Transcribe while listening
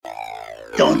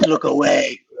Don't look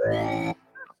away.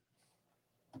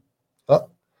 Oh,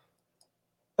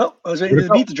 I was waiting for the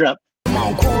beat to drop.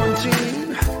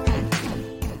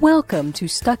 Welcome to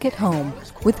Stuck at Home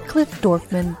with Cliff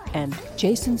Dorfman and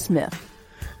Jason Smith.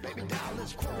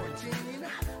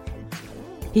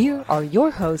 Here are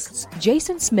your hosts,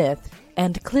 Jason Smith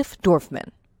and Cliff Dorfman.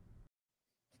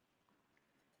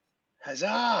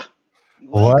 Huzzah!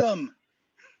 What? Welcome.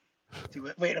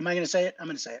 Wait, am I going to say it? I'm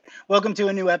going to say it. Welcome to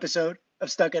a new episode of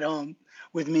Stuck at Home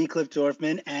with me, Cliff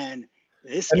Dorfman, and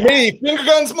this and guy. me, Finger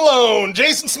Guns Malone,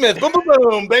 Jason Smith, boom, boom,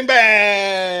 boom, bang,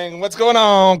 bang. What's going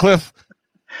on, Cliff?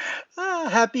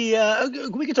 Happy.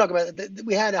 We can talk about it.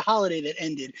 We had a holiday that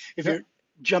ended. If you're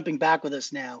jumping back with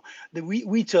us now,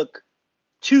 we took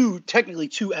technically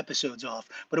two episodes off,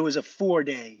 but it was a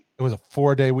 4-day. It was a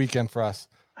 4-day weekend for us.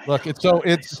 Look, it's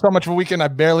so much of a weekend. I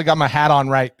barely got my hat on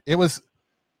right. It was.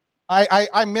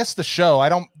 I missed the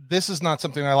show. This is not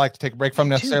something I like to take a break from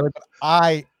necessarily, but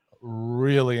I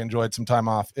really enjoyed some time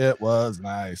off. It was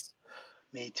nice.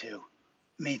 Me too.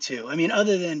 I mean,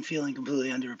 other than feeling completely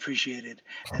underappreciated,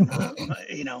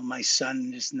 and my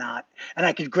son is not. And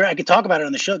I could talk about it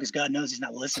on the show because God knows he's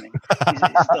not listening. He's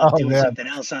doing something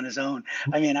else on his own.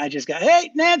 I mean, I just got,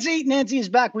 hey, Nancy. Nancy is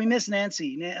back. We miss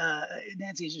Nancy.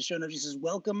 Nancy has just shown up. She says,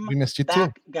 "Welcome. We missed you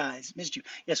back, too, guys. Missed you.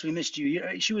 Yes, we missed you.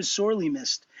 She was sorely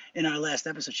missed in our last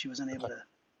episode. She was unable to.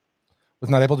 Was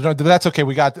not able to join. But that's okay.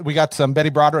 We got some Betty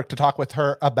Broderick to talk with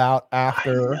her about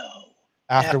after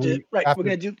we're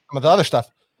gonna do some of the other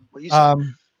stuff.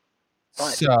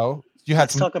 So you had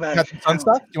some fun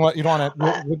stuff. You don't want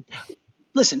to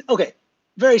listen? Okay,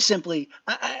 very simply,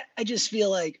 I just feel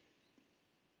like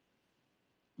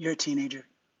you're a teenager.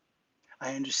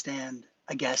 I understand.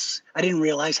 I guess I didn't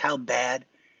realize how bad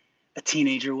a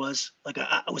teenager was. Like,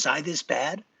 was I this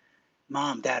bad?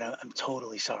 Mom, Dad, I'm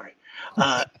totally sorry.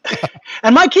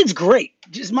 And my kid's great.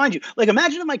 Just mind you, like,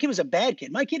 imagine if my kid was a bad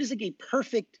kid. My kid is like a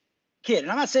perfect kid.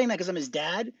 And I'm not saying that because I'm his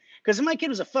dad. Because if my kid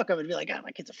was a fuck up, I'd be like,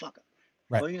 my kid's a fuck up.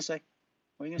 Right. What are you gonna say?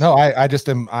 No, I just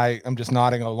am. I'm just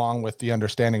nodding along with the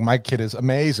understanding. My kid is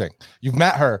amazing. You've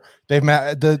met her. They've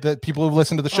met the people who've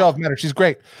listened to the show. Have met her. She's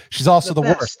great. She's also the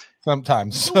worst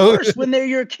sometimes. The worst when they're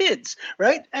your kids,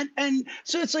 right? And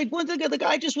so it's like one thing. Like,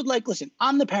 I just would like, listen.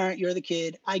 I'm the parent. You're the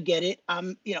kid. I get it. I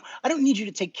don't need you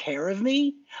to take care of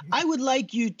me. I would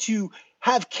like you to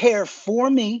have care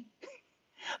for me.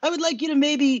 I would like you to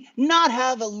maybe not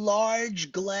have a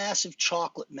large glass of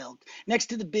chocolate milk next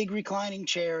to the big reclining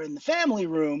chair in the family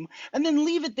room and then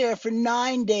leave it there for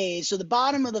 9 days. So the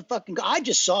bottom of the I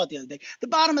just saw it the other day. The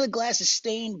bottom of the glass is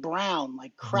stained brown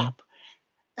like crap.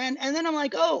 Mm-hmm. And then I'm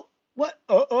like, oh, what?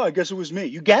 Oh, I guess it was me.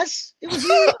 You guess? It was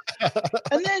you.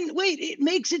 And then, wait, it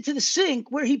makes it to the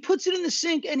sink where he puts it in the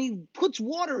sink and he puts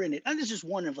water in it. And this is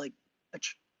one of like a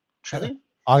trillion.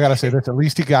 I gotta say this. At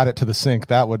least he got it to the sink.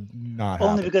 That would not happen.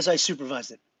 Only because I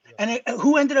supervised it. And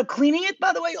who ended up cleaning it,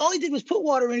 by the way? All he did was put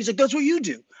water in. He's like, that's what you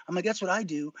do. I'm like, that's what I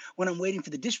do when I'm waiting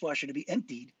for the dishwasher to be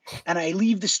emptied. And I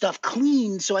leave the stuff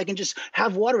clean so I can just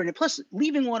have water in it. Plus,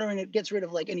 leaving water in it gets rid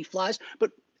of like any flies. But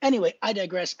anyway, I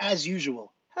digress as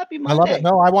usual. Happy Monday. I love it.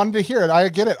 No, I wanted to hear it. I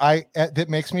get it. It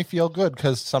makes me feel good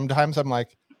because sometimes I'm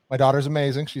like, my daughter's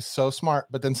amazing. She's so smart.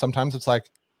 But then sometimes it's like,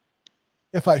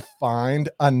 if I find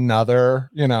another,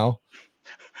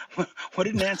 What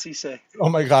did Nancy say? Oh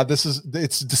my God, it's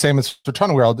the same as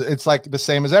Fraternal World. It's like the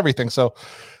same as everything. So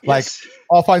like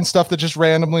I'll find stuff that just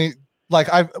randomly, like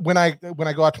when I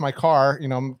go out to my car,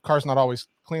 car's not always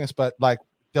cleanest, but like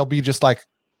there'll be just like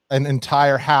an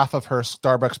entire half of her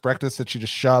Starbucks breakfast that she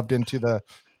just shoved into the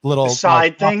little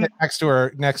side thing next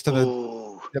to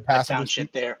the passenger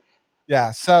seat there.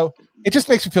 Yeah, so it just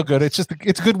makes me feel good. It's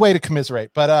a good way to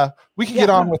commiserate. But we can get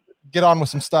on with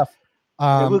some stuff.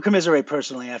 We'll commiserate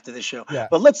personally after this show. Yeah.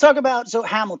 But let's talk about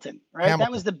Hamilton, right? Hamilton.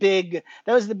 That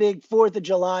was the big 4th of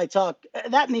July talk.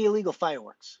 That and the illegal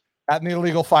fireworks.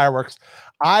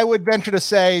 I would venture to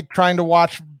say trying to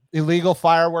watch illegal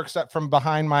fireworks from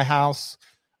behind my house,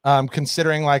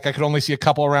 considering like I could only see a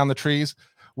couple around the trees,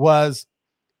 was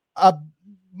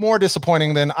more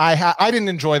disappointing than I didn't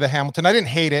enjoy the Hamilton. I didn't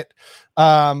hate it.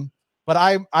 But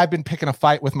I've been picking a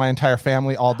fight with my entire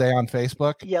family all day on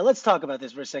Facebook. Yeah, let's talk about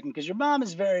this for a second because your mom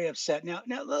is very upset. Now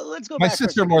let's go back. My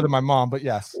sister more than my mom, but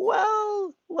yes.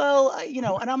 Well,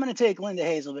 and I'm going to take Linda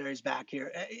Hazelberry's back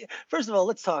here. First of all,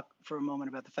 let's talk for a moment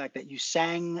about the fact that you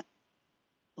sang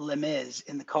Les Mis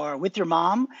in the car with your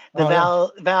mom.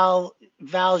 Valjean. Is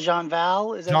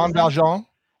that Jean Valjean?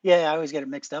 Yeah, I always get it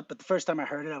mixed up. But the first time I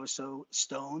heard it, I was so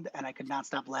stoned and I could not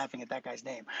stop laughing at that guy's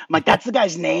name. I'm like, that's the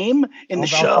guy's name in the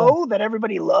show that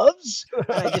everybody loves.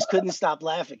 And I just couldn't stop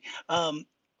laughing.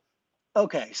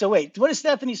 Okay, so wait, what is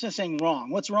Stephanie saying wrong?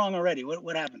 What's wrong already?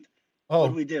 What happened? What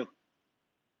did Oh, we do?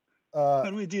 uh, What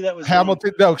did we do that was wrong?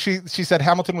 Hamilton. No, she said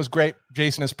Hamilton was great.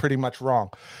 Jason is pretty much wrong.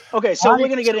 Okay, so we're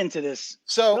gonna get into this.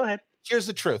 So go ahead. Here's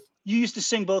the truth. You used to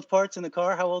sing both parts in the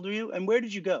car. How old were you? And where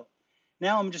did you go?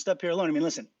 Now I'm just up here alone. I mean,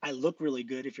 listen, I look really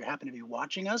good if you happen to be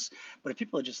watching us, but if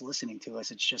people are just listening to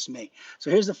us, it's just me.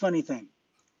 So here's the funny thing.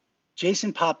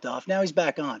 Jason popped off. Now he's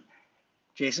back on.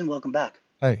 Jason, welcome back.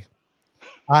 Hey,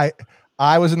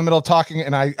 I was in the middle of talking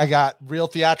and I got real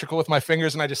theatrical with my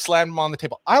fingers and I just slammed them on the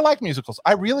table. I like musicals.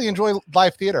 I really enjoy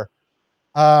live theater.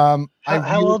 How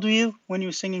old were you when you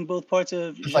were singing both parts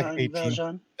of Jean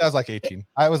Valjean? I was like 18.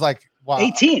 I was like, wow.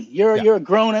 18. You're a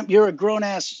grown up. You're a grown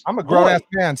ass. I'm a grown ass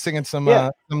man singing some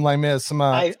Les Mis.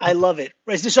 I love it.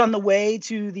 Is this on the way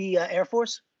to the Air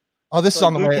Force? Oh, this is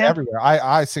on the way everywhere.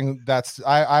 I sing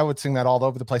I would sing that all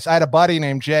over the place. I had a buddy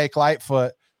named Jake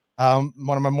Lightfoot, one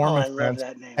of my Mormon friends,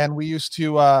 and we used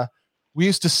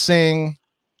to sing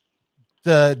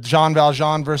the Jean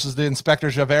Valjean versus the Inspector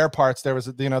Javert parts. There was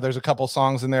there's a couple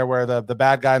songs in there where the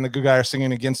bad guy and the good guy are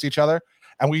singing against each other,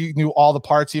 and we knew all the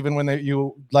parts even when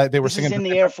they were singing in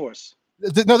the Air Force.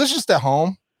 No, this is just at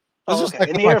home. Oh, okay.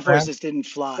 In the Air Force, this didn't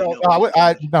fly.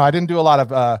 I didn't do a lot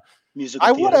of musical.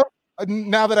 I would have.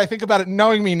 Now that I think about it,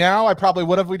 knowing me now, I probably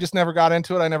would have. We just never got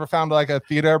into it. I never found like a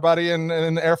theater buddy in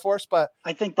the Air Force, but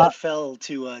I think that fell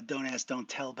to Don't Ask, Don't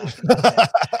Tell back in the day.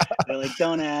 They're like,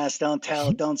 don't ask, don't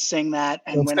tell, don't sing that,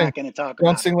 and we're not going to talk about it.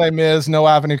 Don't sing Les Mis, no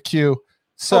Avenue Q.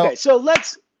 Okay, so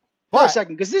let's for a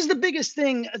second, because this is the biggest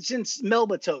thing since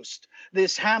Melba Toast,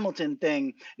 this Hamilton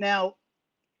thing. Now,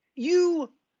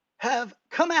 you have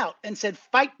come out and said,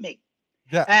 fight me.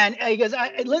 Yeah. And he goes,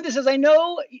 Linda says, I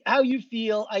know how you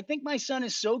feel. I think my son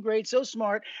is so great, so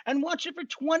smart, and watch it for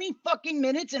 20 fucking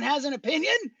minutes and has an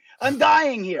opinion. I'm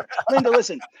dying here. Linda,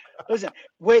 listen,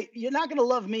 wait, you're not going to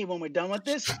love me when we're done with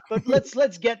this, but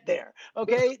let's get there.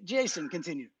 Okay. Jason,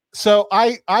 continue. So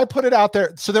I put it out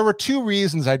there. So there were two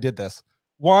reasons I did this.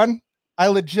 One, I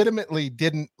legitimately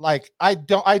didn't I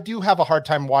do have a hard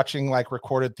time watching like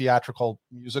recorded theatrical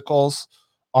musicals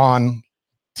on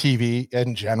TV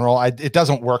in general. It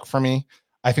doesn't work for me.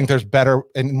 I think there's better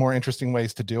and more interesting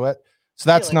ways to do it. So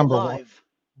that's number one.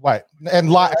 Right.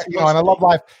 And live, and I love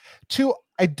live. Two,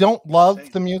 I don't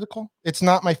love the musical. It's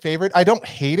not my favorite. I don't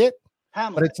hate it.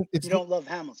 Hamilton. But it's you don't love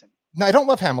Hamilton. No, I don't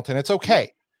love Hamilton. It's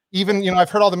okay. Even, I've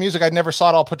heard all the music. I never saw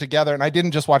it all put together, and I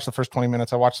didn't just watch the first 20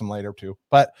 minutes. I watched them later too.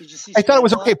 But I thought it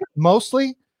was okay. But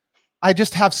mostly, I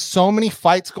just have so many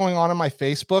fights going on my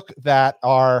Facebook that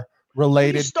are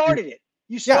related. You started it.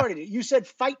 You started it. You said,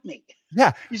 fight me.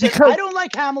 Yeah. You said, I don't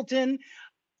like Hamilton.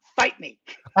 Fight me.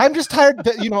 I'm just tired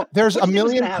that, there's a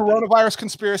million coronavirus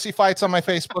conspiracy fights on my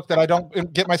Facebook that I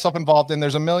don't get myself involved in.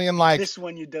 There's a million this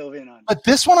one you dove in on. But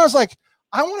this one I was like,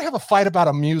 I want to have a fight about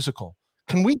a musical.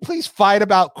 Can we please fight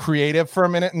about creative for a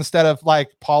minute instead of like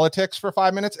politics for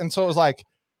 5 minutes? And so it was like,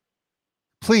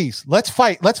 please, let's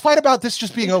fight. Let's fight about this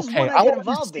just being okay. I want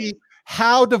to see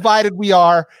how divided we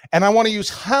are. And I want to use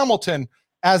Hamilton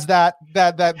as that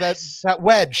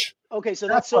wedge. Okay, so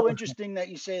that's so interesting that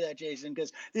you say that, Jason,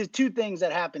 because there's two things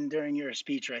that happened during your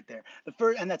speech right there. The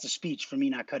first, and that's a speech for me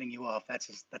not cutting you off.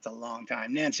 That's a long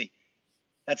time. Nancy,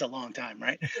 that's a long time,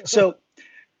 right? So,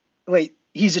 wait,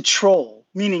 he's a troll,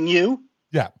 meaning you?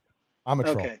 Yeah, I'm a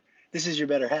troll. Okay, this is your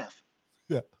better half.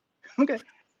 Yeah. Okay.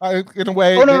 In a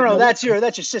way. Oh no, that's your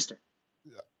sister.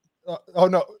 Oh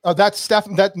no, that's Steph.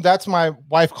 That's my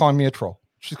wife calling me a troll.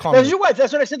 She's calling. That's your wife.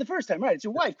 That's what I said the first time, right? It's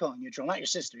your wife calling you a troll, not your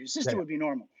sister. Your sister would be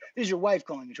normal. This is your wife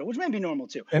calling you a troll, which may be normal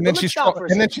too. And then she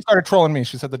started trolling me.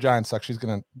 She said the Giants suck. We're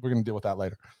gonna deal with that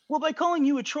later. Well, by calling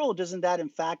you a troll, doesn't that in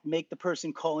fact make the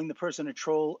person calling the person a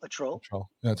troll a troll? A troll.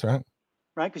 That's right.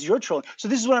 Right, because you're trolling. So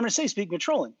this is what I'm gonna say. Speaking of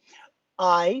trolling,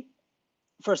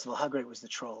 first of all, how great was the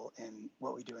troll in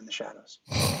What We Do in the Shadows?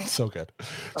 So good. Okay,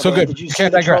 so good. Did you see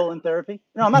the troll in therapy?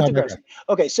 No, I'm not digressing.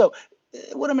 Okay, so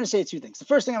what I'm going to say is two things. The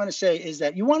first thing I'm going to say is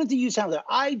that you wanted to use Hamilton.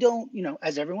 I don't,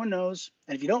 as everyone knows,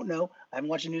 and if you don't know, I haven't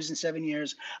watched the news in 7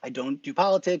 years. I don't do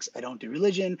politics. I don't do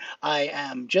religion. I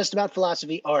am just about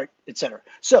philosophy, art, etc.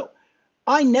 So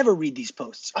I never read these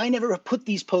posts. I never put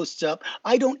these posts up.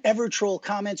 I don't ever troll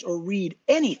comments or read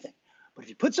anything. But if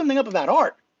you put something up about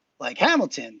art, like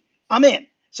Hamilton, I'm in.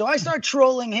 So I start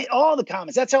trolling all the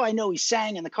comments. That's how I know he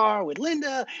sang in the car with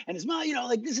Linda and his mom.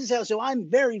 This is how. So I'm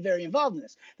very, very involved in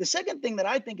this. The second thing that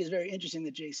I think is very interesting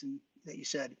that Jason, that you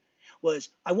said, was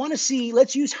I want to see.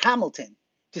 Let's use Hamilton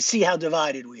to see how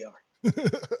divided we are.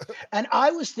 And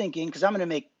I was thinking, because I'm going to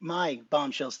make my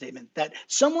bombshell statement, that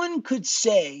someone could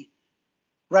say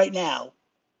right now,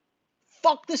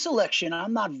 "Fuck this election.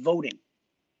 I'm not voting."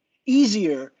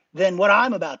 Easier than what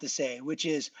I'm about to say, which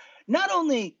is not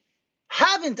only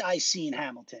haven't I seen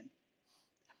Hamilton,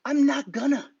 I'm not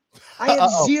gonna. I have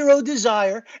zero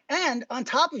desire. And on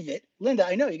top of it, Linda,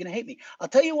 I know you're going to hate me. I'll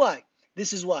tell you why.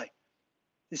 This is why.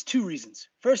 There's two reasons.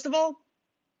 First of all,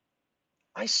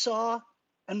 I saw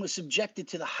and was subjected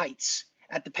to the Heights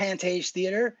at the Pantage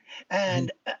Theater. And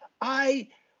I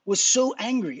was so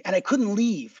angry and I couldn't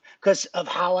leave because of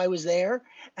how I was there.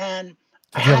 And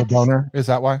did you have a boner? Is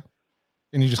that why?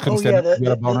 And you just couldn't stand it?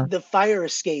 The fire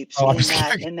escapes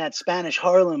in that Spanish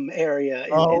Harlem area.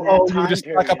 You were just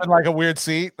stuck up in like a weird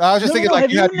seat. I was just thinking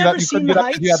like you couldn't get up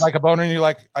because you had like a boner and you're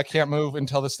like, I can't move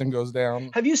until this thing goes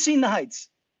down. Have you seen The Heights?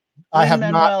 I have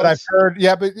not, but I've heard.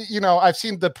 Yeah, but I've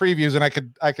seen the previews and I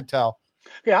could tell.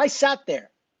 Yeah, I sat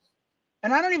there,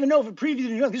 and I don't even know if it previewed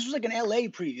in New York. This was like an LA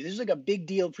preview. This was like a big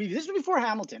deal preview. This was before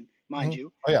Hamilton, mind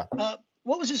you. Oh yeah.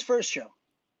 What was his first show?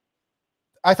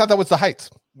 I thought that was The Heights.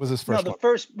 Was his first? No,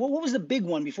 what was the big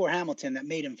one before Hamilton that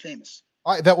made him famous?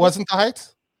 That wasn't The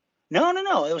Heights? No.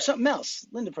 It was something else.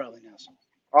 Linda probably knows.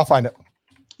 I'll find it.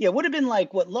 Yeah, it would have been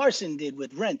like what Larson did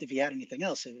with Rent if he had anything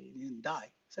else. He didn't die.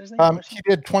 Is that his name? He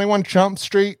did 21 Jump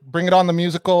Street, Bring It On the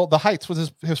Musical. The Heights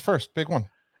was his first big one.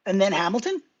 And then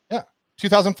Hamilton? Yeah.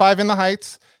 2005 in The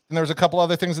Heights. And there was a couple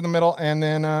other things in the middle. And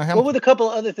then Hamilton. What were the couple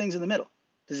other things in the middle?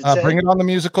 Does it say? Bring It On the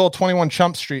Musical, 21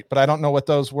 Jump Street. But I don't know what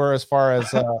those were as far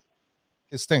as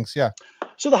his things. Yeah.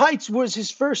 So The Heights was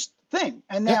his first thing.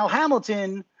 And now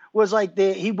Hamilton was like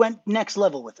he went next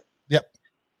level with it. Yep.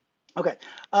 Okay.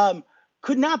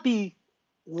 Could not be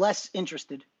less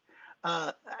interested.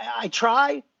 I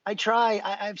try.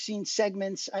 I've seen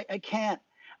segments. I can't.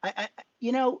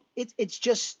 It's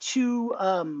just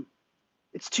too.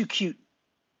 It's too cute.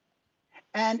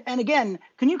 And again,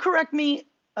 can you correct me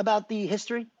about the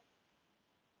history?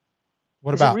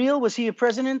 What about? Is it real? Was he a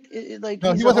president? No,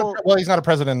 he wasn't. Well, he's not a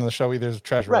president in the show either. He's a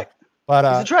treasurer. Right. But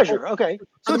he's a treasurer. Okay.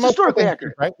 So it's historically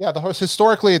accurate, right? Yeah.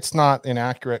 Historically, it's not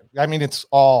inaccurate. I mean, it's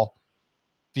all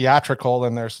theatrical,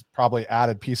 and there's probably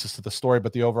added pieces to the story,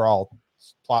 but the overall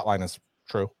plot line is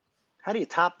true. How do you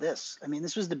top this? I mean,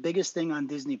 this was the biggest thing on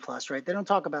Disney Plus, right? They don't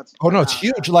talk about. Oh no, it's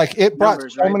huge. Like it brought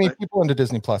so many people into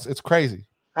Disney Plus. It's crazy.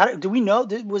 Do we know?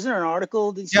 Was there an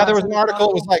article? Yeah, there was an article.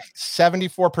 It was like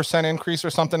 74% increase or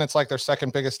something. It's like their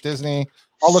second biggest Disney.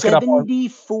 I'll look it up.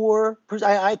 74%.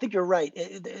 I think you're right.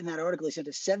 In that article, they said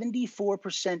a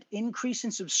 74% increase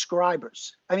in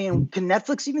subscribers. I mean, can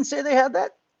Netflix even say they had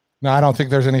that? No, I don't think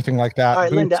there's anything like that. All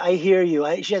right, Linda, I hear you.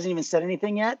 She hasn't even said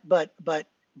anything yet, but I'm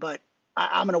going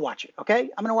to watch it. Okay,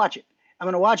 I'm going to watch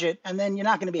it, and then you're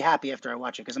not going to be happy after I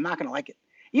watch it because I'm not going to like it,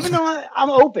 even though I'm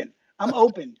open.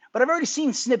 But I've already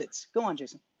seen snippets. Go on,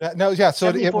 Jason. So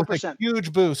it was a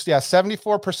huge boost. Yeah,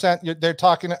 74%. They're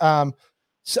talking.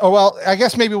 I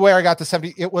guess maybe where I got the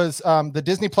 70. It was the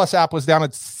Disney Plus app was down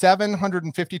at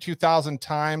 752,000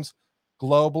 times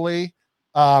globally,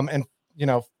 and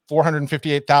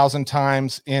 458,000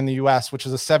 times in the US, which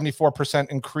is a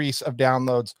 74% increase of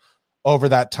downloads over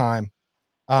that time.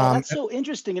 That's so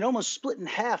interesting. It almost split in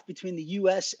half between the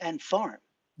US and foreign.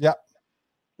 Yeah.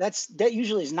 That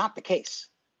usually is not the case.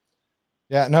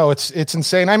 Yeah, no, it's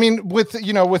insane. I mean, with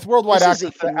worldwide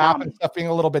access, the app and stuff being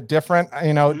a little bit different,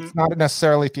 it's not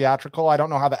necessarily theatrical. I don't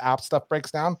know how the app stuff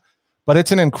breaks down, but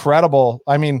it's an incredible.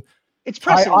 I mean, it's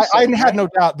I had no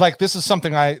doubt. Like, this is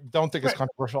something I don't think is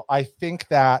controversial. I think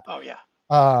that. Oh yeah.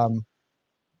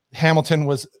 Hamilton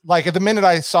was like, at the minute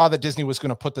I saw that Disney was going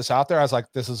to put this out there, I was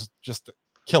like, this is just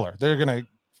killer. They're going to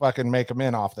fucking make them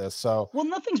in off this. So, well,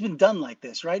 nothing's been done like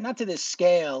this, right? Not to this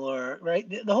scale, or right.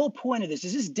 The whole point of this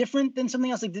is different than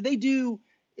something else. Like, did they do?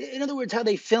 In other words, how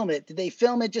they film it? Did they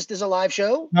film it just as a live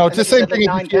show? No, it's the same thing.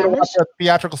 If you watch a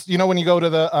theatrical, when you go to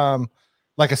the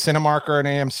like a Cinemark or an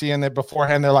AMC, and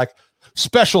beforehand they're like,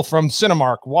 special from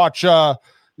Cinemark. Watch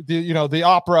the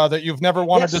opera that you've never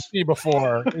wanted to see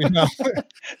before.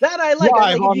 That I like.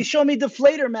 If you show me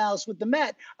Deflator Mouse with the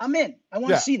Met, I'm in. I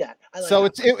want to see that.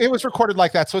 It was recorded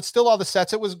like that. So it's still all the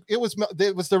sets. It was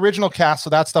the original cast. So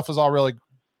that stuff was all really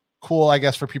cool, I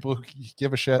guess, for people who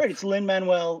give a shit. Right, it's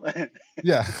Lin-Manuel.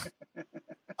 Yeah.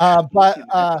 But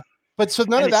so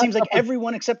none of that. It seems like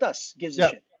everyone except us gives a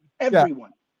shit.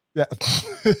 Everyone. Yeah.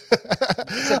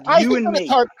 You and me.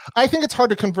 I think it's hard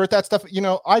to convert that stuff.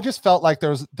 I just felt like there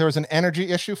was an energy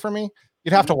issue for me.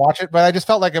 You'd have to watch it, but I just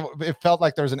felt like it felt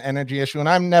like there was an energy issue, and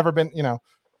I've never been,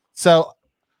 so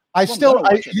I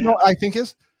think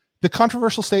is the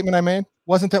controversial statement I made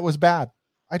wasn't that it was bad.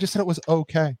 I just said it was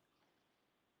okay.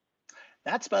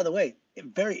 That's, by the way,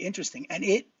 very interesting. And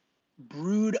it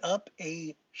brewed up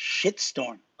a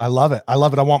shitstorm. I love it. I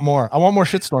want more. I want more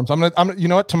shitstorms. I'm gonna, you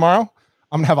know what, tomorrow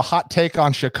I'm gonna have a hot take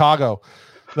on Chicago.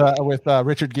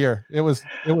 Richard Gere. It was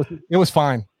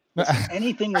fine. Listen,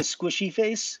 anything with squishy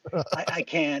face, I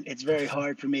can't. It's very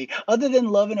hard for me. Other than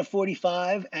Loving a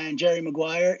 45 and Jerry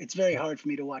Maguire, it's very hard for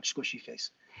me to watch squishy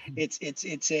face.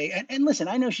 And listen,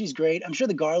 I know she's great. I'm sure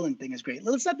the Garland thing is great.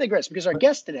 Let's not digress because our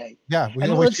guest today. Yeah,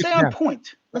 let's stay on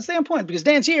point. Let's stay on point because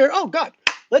Dan's here. Oh God,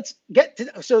 let's get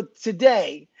to. So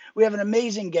today we have an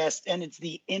amazing guest, and it's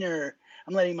the inner.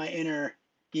 I'm letting my inner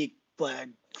geek flag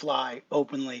fly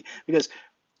openly because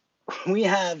we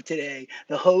have today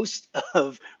the host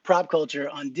of Prop Culture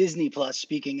on Disney Plus.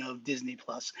 Speaking of Disney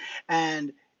Plus,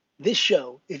 and this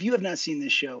show, if you have not seen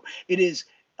this show, it is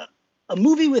a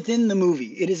movie within the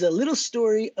movie. It is a little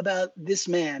story about this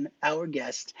man, our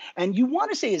guest, and you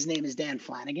want to say his name is Dan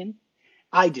Flanagan.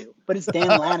 I do, but it's Dan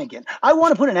Lanigan. I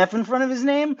want to put an F in front of his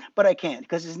name, but I can't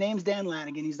because his name's Dan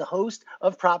Lanigan. He's the host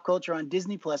of Prop Culture on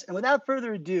Disney Plus. And without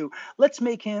further ado, let's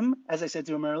make him, as I said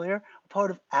to him earlier, a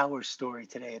part of our story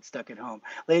today at Stuck at Home.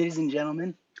 Ladies and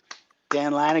gentlemen,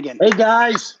 Dan Lanigan. Hey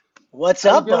guys, what's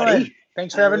up, buddy?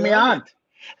 Thanks for having me on.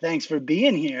 Thanks for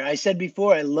being here. I said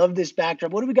before, I love this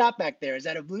backdrop. What do we got back there? Is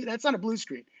that a blue? That's not a blue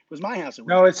screen. It was my house.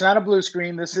 No, it's not a blue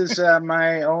screen. This is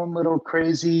my own little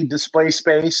crazy display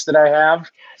space that I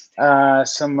have.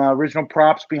 Some original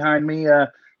props behind me,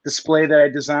 display that I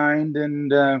designed,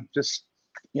 and I'm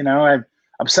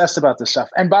obsessed about this stuff.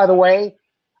 And by the way,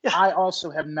 I also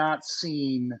have not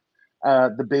seen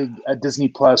the big Disney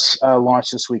Plus launch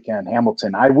this weekend,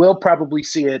 Hamilton. I will probably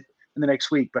see it in the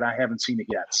next week, but I haven't seen it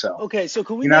yet. So okay, so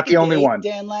can we? You're not the only one,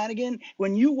 Dan Lanigan.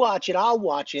 When you watch it, I'll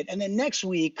watch it, and then next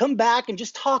week come back and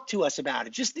just talk to us about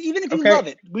it. Just even if you love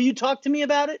it, will you talk to me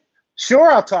about it? Sure,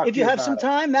 I'll talk. If you have some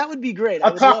time, that would be great.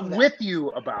 I'll talk with you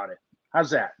about it. How's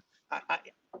that?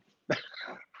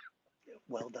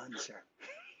 Well done, sir.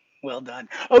 Well done.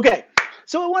 Okay,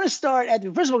 so I want to start at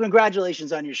first of all,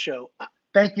 congratulations on your show.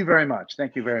 Thank you very much.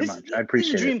 Thank you very much. I appreciate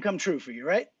it. It's a dream come true for you,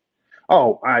 right?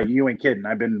 Oh, you ain't kidding.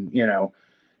 I've been,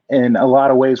 in a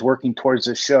lot of ways working towards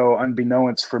this show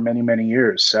unbeknownst for many, many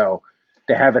years. So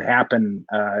to have it happen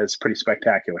is pretty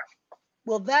spectacular.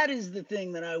 Well, that is the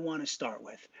thing that I want to start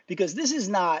with, because this is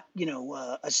not,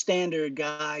 a standard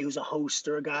guy who's a host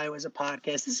or a guy who has a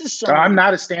podcast. This is someone. I'm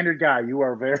not a standard guy. You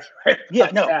are very right. Yeah,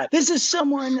 no. This is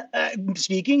someone,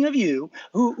 speaking of you,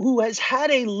 who has had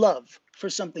a love for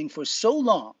something for so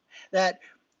long that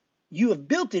you have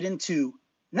built it into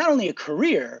not only a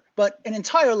career, but an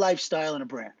entire lifestyle and a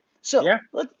brand. So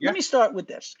let me start with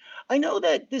this. I know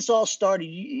that this all started.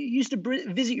 You used to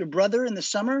visit your brother in the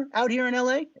summer out here in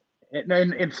LA?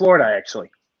 In Florida, actually.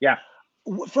 Yeah.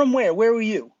 From where? Where were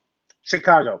you?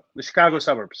 Chicago, the Chicago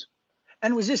suburbs.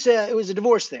 And was this it was a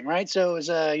divorce thing, right? So it was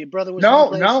your brother was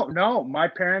No. My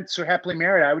parents are happily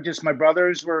married. My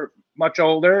brothers were much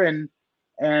older and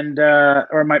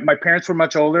my parents were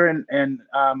much older and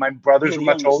my brothers were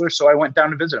much older, so I went down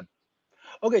to visit them.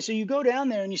 Okay, so you go down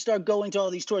there and you start going to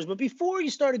all these tours, but before you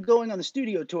started going on the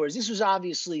studio tours, this was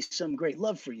obviously some great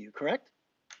love for you, correct?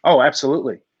 Oh,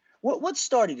 absolutely. What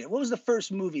started it? What was the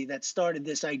first movie that started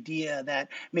this idea that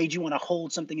made you want to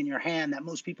hold something in your hand that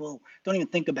most people don't even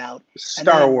think about?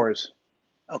 Star Wars.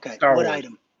 Okay, Star what Wars.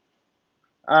 Item?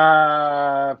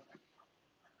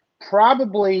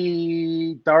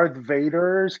 Probably Darth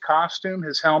Vader's costume,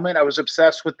 his helmet. I was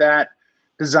obsessed with that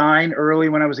design early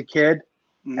when I was a kid.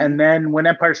 Mm-hmm. And then when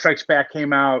Empire Strikes Back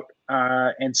came out,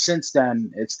 and since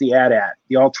then, it's the AT-AT,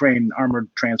 the all-terrain armored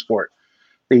transport,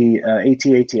 the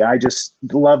AT-AT. I just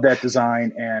love that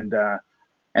design, and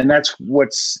that's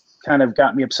what's kind of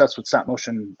got me obsessed with stop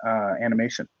motion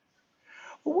animation.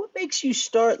 Well, what makes you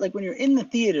start, like when you're in the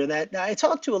theater, that I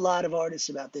talk to a lot of artists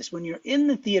about this, when you're in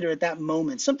the theater at that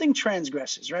moment, something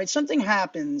transgresses, right? Something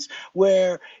happens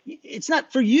where it's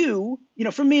not for you,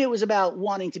 for me, it was about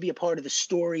wanting to be a part of the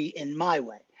story in my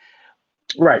way.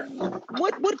 Right.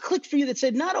 What clicked for you that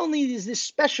said, not only is this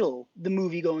special, the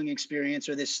movie going experience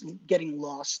or this getting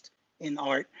lost in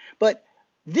art, but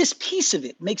this piece of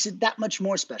it makes it that much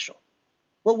more special?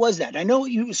 What was that? I know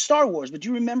it was Star Wars, but do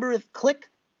you remember it click?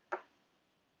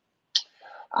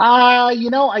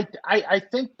 I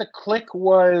think the click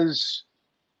was,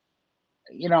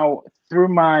 through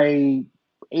my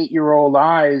 8-year-old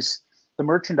eyes, the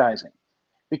merchandising,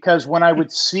 because when I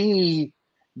would see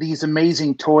these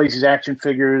amazing toys, these action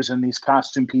figures and these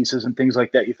costume pieces and things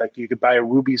like that, you could buy a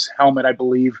Ruby's helmet, I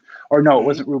believe, or no, it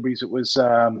wasn't Ruby's. It was,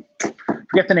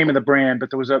 forget the name of the brand, but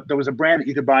there was a brand that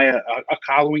you could buy a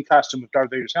Halloween costume with Darth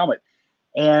Vader's helmet.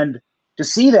 And to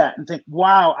see that and think,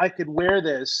 wow, I could wear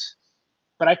this,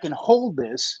 but I can hold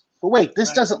this. But wait,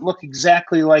 this doesn't look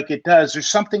exactly like it does. There's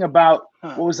something about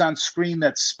what was on screen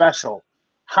that's special.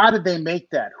 How did they make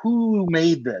that? Who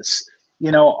made this?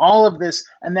 all of this.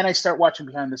 And then I start watching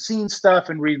behind the scenes stuff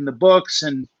and reading the books,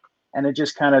 and it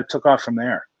just kind of took off from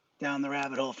there. Down the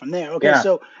rabbit hole from there. Okay, Yeah.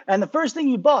 so and the first thing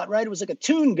you bought, right? It was like a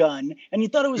toon gun, and you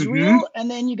thought it was real, and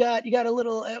then you got a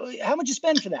little. How much you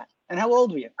spend for that, and how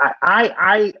old were you?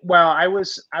 I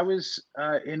was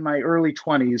in my early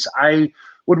 20s. I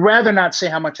would rather not say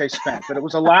how much I spent, but it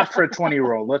was a lot for a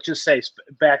 20-year-old. Let's just say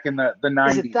back in the 90s.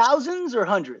 Is it thousands or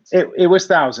hundreds? It was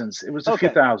thousands. It was a few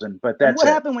thousand, but that's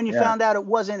what happened when you found out it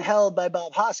wasn't held by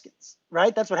Bob Hoskins,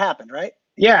 right? That's what happened, right?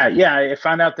 Yeah. I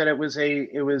found out that it was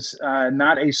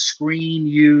not a screen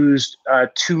used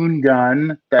toon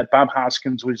gun that Bob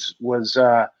Hoskins was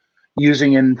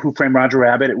using in Who Framed Roger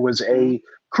Rabbit. It was a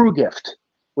crew gift,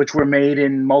 which were made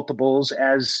in multiples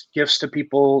as gifts to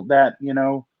people that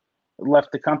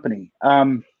left the company.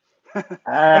 And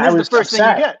I was the first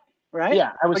upset. thing you get, right?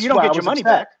 Yeah, I was. But you don't get your money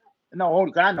back. No, oh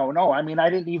God, no. I mean, I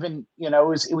didn't even. It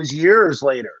was years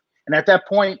later, and at that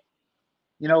point,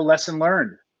 lesson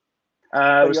learned.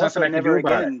 It was nothing I could do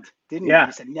about it. Didn't you?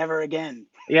 You said never again.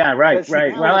 Yeah, right.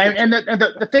 Well, and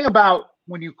the thing about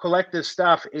when you collect this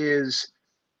stuff is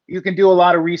you can do a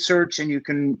lot of research and you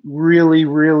can really,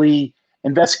 really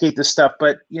investigate this stuff,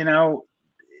 but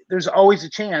there's always a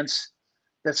chance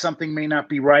that something may not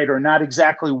be right or not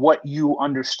exactly what you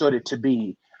understood it to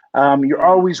be. You're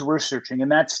always researching,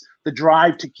 and that's the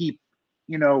drive to keep,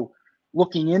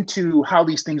 looking into how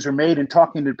these things are made and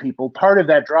talking to people. Part of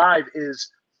that drive is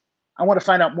I want to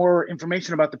find out more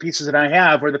information about the pieces that I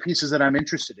have or the pieces that I'm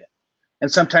interested in.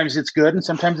 And sometimes it's good and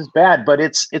sometimes it's bad, but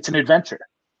it's an adventure.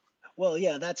 Well,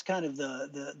 yeah, that's kind of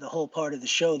the whole part of the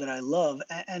show that I love.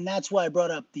 And that's why I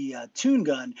brought up the toon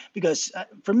gun, because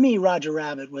for me, Roger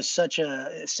Rabbit was such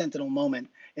a sentinel moment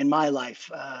in my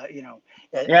life, for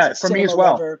me as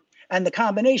well. Lover. And the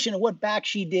combination of what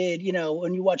Bakshi did,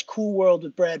 when you watch Cool World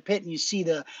with Brad Pitt and you see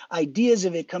the ideas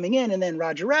of it coming in, and then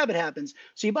Roger Rabbit happens.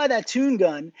 So you buy that toon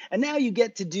gun, and now you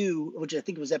get to do, which I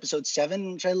think was episode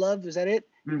 7, which I loved. Was that it?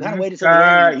 Mm-hmm. Kind of waited till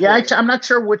the end. I'm not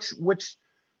sure which.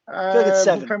 I feel like it's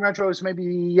 7. Retro is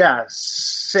maybe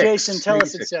 6. Jason, tell maybe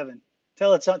us 6. it's 7.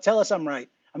 Tell us I'm right.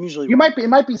 I'm usually wrong. It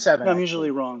might be 7. I'm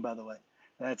usually wrong, by the way.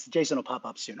 That's Jason will pop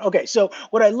up soon. Okay, so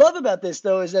what I love about this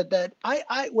though is that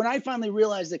I when I finally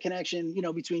realized the connection,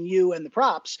 between you and the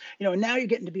props, now you're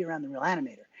getting to be around the real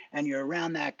animator and you're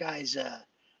around that guy's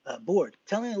board.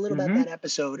 Tell me a little about that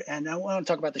episode, and I want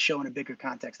to talk about the show in a bigger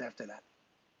context after that.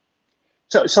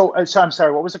 So I'm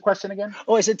sorry. What was the question again?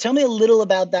 Oh, I said, tell me a little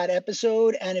about that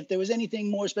episode, and if there was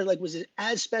anything more special, like was it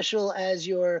as special as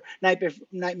your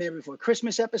Nightmare Before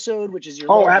Christmas episode, which is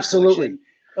your absolutely, collection?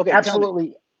 Okay,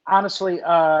 absolutely. Honestly,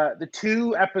 the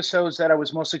 2 episodes that I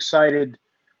was most excited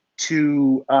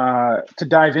to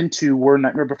dive into were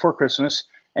Nightmare Before Christmas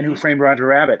and Who Framed Roger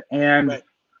Rabbit, and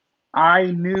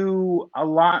I knew a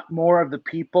lot more of the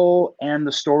people and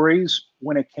the stories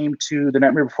when it came to the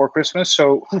Nightmare Before Christmas.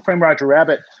 So Who Framed Roger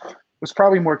Rabbit was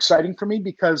probably more exciting for me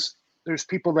because there's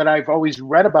people that I've always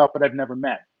read about but I've never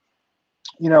met.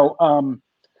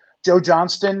 Joe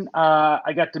Johnston,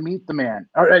 I got to meet the man.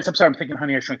 I'm sorry, I'm thinking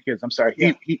Honey, I Shrunk the Kids. I'm sorry.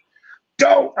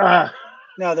 No,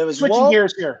 there was switching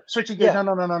gears here. Switching gears. Yeah.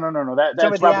 No.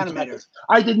 That's Robert Zemeckis.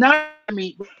 I did not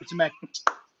meet Robert Zemeckis,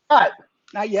 but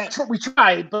not yet. That's what we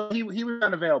tried, but he was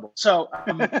unavailable. So,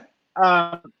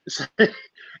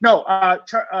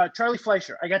 Charlie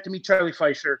Fleischer. I got to meet Charlie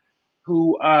Fleischer,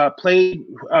 who played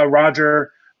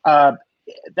Roger.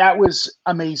 That was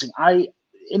amazing.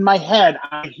 In my head,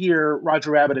 I hear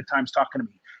Roger Rabbit at times talking to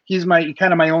me. He's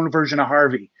my own version of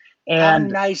Harvey. And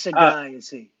how nice a guy is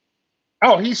he?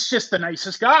 Oh, he's just the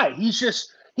nicest guy. He's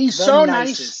so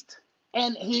nice,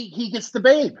 and he gets the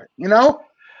babe.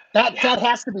 That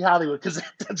has to be Hollywood because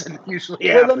that doesn't usually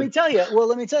happen. Well,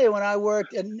 let me tell you. When I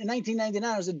worked in 1999,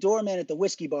 I was a doorman at the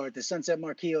Whiskey Bar at the Sunset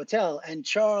Marquis Hotel, and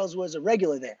Charles was a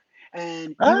regular there.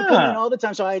 And he would come in all the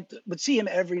time. So I would see him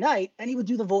every night, and he would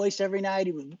do the voice every night.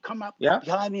 He would come up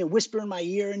behind me and whisper in my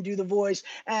ear and do the voice.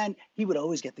 And he would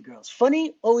always get the girls.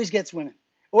 Funny always gets women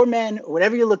or men or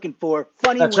whatever you're looking for.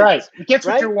 Funny That's wins, right. It gets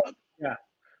right? what you want.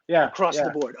 Yeah. Across the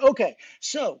board. Okay.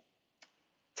 So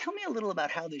tell me a little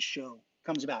about how this show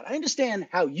comes about. I understand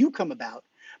how you come about,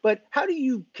 but how do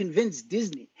you convince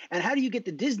Disney? And how do you get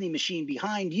the Disney machine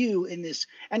behind you in this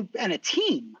and a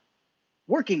team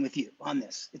working with you on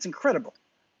this? It's incredible.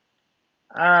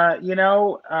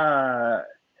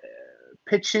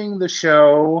 Pitching the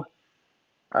show,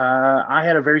 I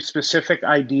had a very specific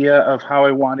idea of how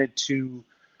I wanted to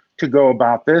go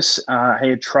about this. I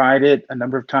had tried it a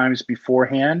number of times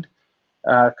beforehand,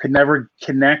 could never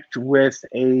connect with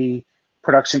a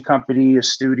production company, a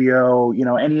studio,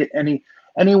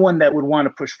 anyone that would want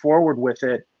to push forward with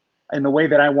it. in the way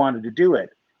that I wanted to do it.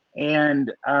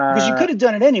 And because you could have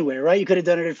done it anywhere, right? You could have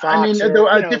done it at Fox. I mean, there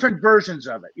are different versions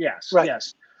of it. Yes, right.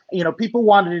 Yes. People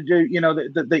wanted to do.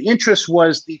 The interest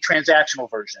was the transactional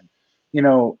version.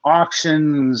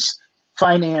 Auctions,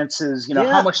 finances.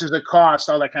 How much does it cost?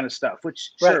 All that kind of stuff.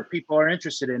 Which sure people are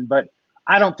interested in, but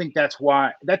I don't think that's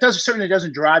why. That certainly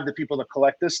doesn't drive the people that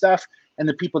collect this stuff and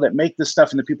the people that make this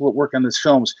stuff and the people that work on these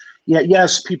films. Yeah,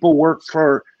 yes, people work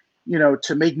for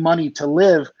to make money to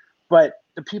live, but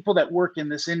the people that work in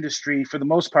this industry, for the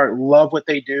most part, love what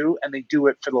they do, and they do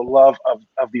it for the love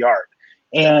of the art.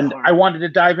 And I wanted to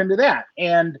dive into that,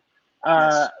 and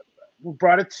we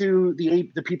brought it to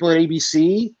the people at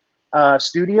ABC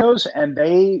Studios, and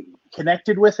they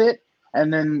connected with it.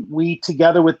 And then we,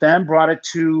 together with them, brought it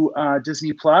to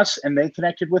Disney Plus, and they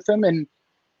connected with them,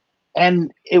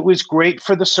 and it was great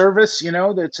for the service.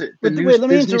 That's Wait, let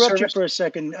me interrupt you for a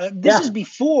second. This is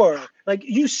before,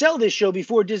 you sell this show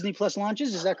before Disney Plus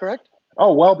launches. Is that correct?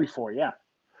 Oh, well before, yeah.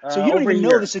 So you don't even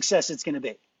know the success it's going to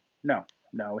be. No,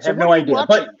 I have no idea.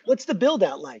 But what's the build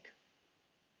out like?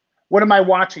 What am I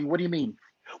watching? What do you mean?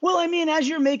 Well, I mean, as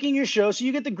you're making your show, so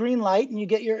you get the green light and you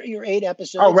get your 8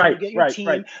 episodes. Oh, right, and you get your team.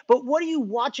 Right. But what are you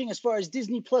watching as far as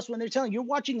Disney Plus when they're telling you're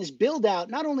watching this build out,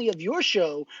 not only of your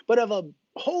show, but of a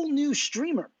whole new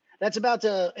streamer that's about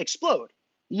to explode?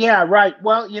 Yeah, right.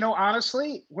 Well,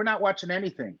 honestly, we're not watching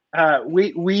anything.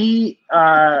 We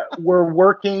were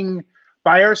working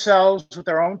by ourselves with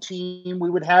our own team. We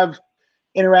would have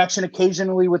interaction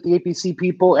occasionally with the APC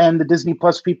people and the Disney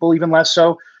Plus people, even less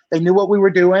so. They knew what we were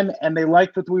doing and they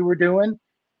liked what we were doing.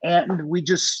 And we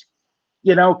just,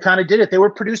 kind of did it. They were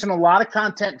producing a lot of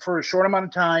content for a short amount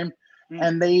of time,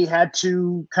 and they had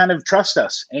to kind of trust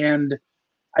us. And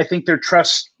I think their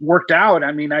trust worked out.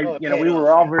 I mean, we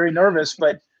were all very nervous,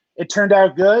 but it turned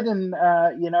out good. And,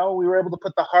 we were able to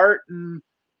put the heart and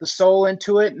the soul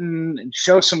into it and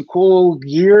show some cool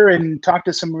gear and talk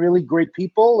to some really great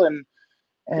people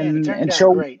and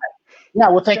show. Great. Yeah.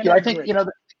 Well, thank you. I think,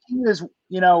 the key is,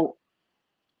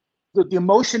 the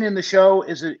emotion in the show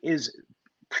is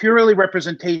purely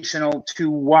representational to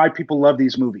why people love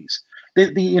these movies.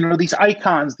 These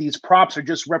icons, these props are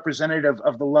just representative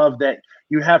of the love that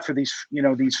you have for these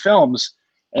films.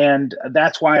 And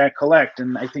that's why I collect.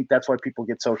 And I think that's why people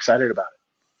get so excited about it.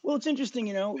 Well, it's interesting,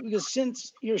 because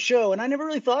since your show, and I never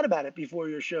really thought about it before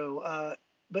your show,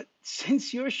 but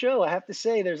since your show, I have to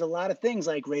say there's a lot of things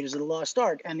like Raiders of the Lost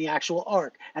Ark and the actual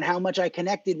Ark and how much I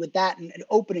connected with that and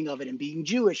opening of it and being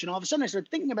Jewish. And all of a sudden I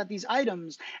started thinking about these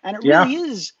items, and it really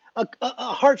is a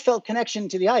heartfelt connection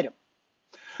to the item.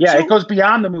 Yeah, so, it goes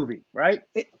beyond the movie, right?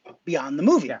 Beyond the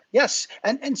movie, yes.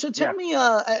 And so tell me,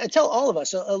 tell all of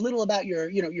us a little about your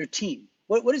team.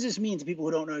 What does this mean to people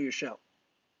who don't know your show?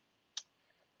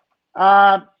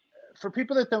 For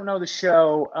people that don't know the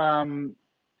show,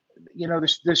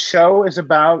 the show is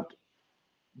about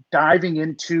diving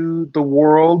into the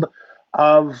world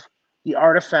of the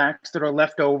artifacts that are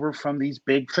left over from these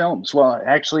big films. Well,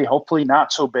 actually, hopefully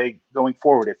not so big going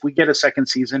forward. If we get a second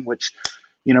season, which,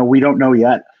 we don't know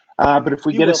yet, but if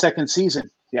we get a second season,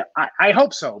 I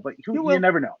hope so, but you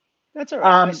never know. That's all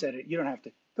right. I said it. You don't have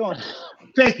to. Go on.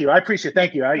 Thank you. I appreciate it.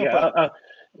 Thank you.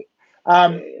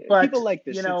 But people like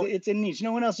this. It's a niche.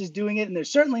 No one else is doing it, and they're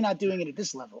certainly not doing it at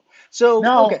this level. So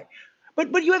okay.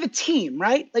 But you have a team,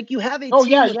 right? Like you have a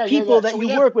team of people that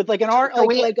you work with, like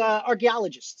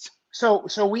archaeologists.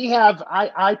 So we have.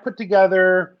 I put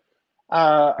together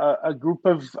a group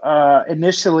of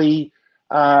initially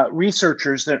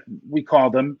researchers that we call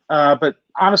them, but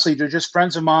honestly, they're just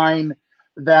friends of mine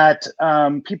that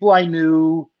people I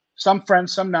knew, some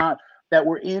friends, some not, that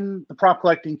were in the prop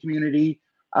collecting community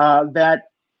that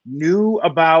knew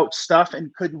about stuff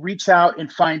and could reach out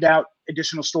and find out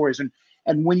additional stories.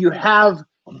 And when you have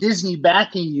Disney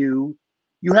backing you,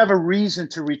 you have a reason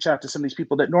to reach out to some of these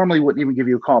people that normally wouldn't even give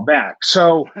you a call back.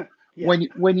 So when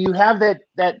you have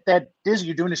that Disney,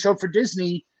 you're doing a show for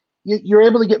Disney, you're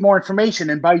able to get more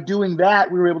information. And by doing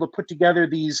that, we were able to put together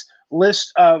these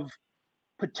lists of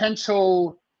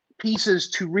potential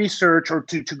pieces to research or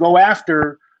to go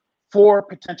after for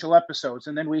potential episodes.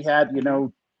 And then we had,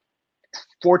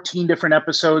 14 different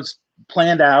episodes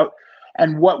planned out,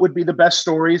 and what would be the best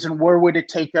stories and where would it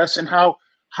take us and how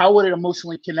would it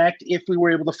emotionally connect if we were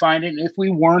able to find it, and if we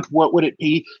weren't, what would it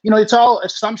be? It's all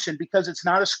assumption because it's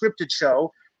not a scripted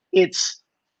show. It's,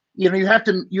 you have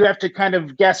to kind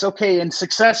of guess, okay, in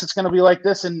success it's going to be like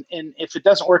this, and if it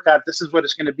doesn't work out, this is what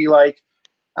it's going to be like.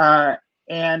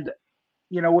 And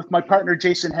with my partner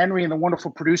Jason Henry and the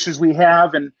wonderful producers we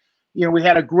have, and we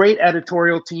had a great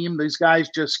editorial team. These guys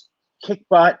just kick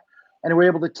butt. and we're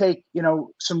able to take,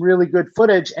 some really good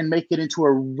footage and make it into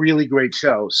a really great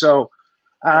show. So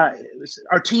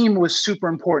our team was super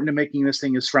important to making this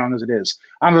thing as strong as it is.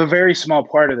 I'm a very small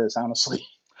part of this, honestly.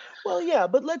 Well, yeah,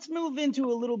 but let's move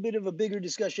into a little bit of a bigger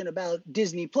discussion about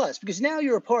Disney Plus, because now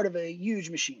you're a part of a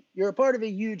huge machine. You're a part of a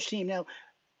huge team. Now,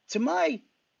 to my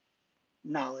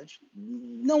knowledge,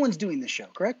 no one's doing this show,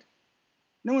 correct?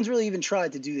 No one's really even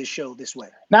tried to do this show this way.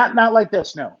 Not like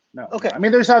this, no. Okay. I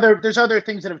mean, there's other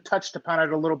things that have touched upon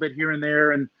it a little bit here and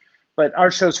there, but our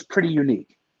show's pretty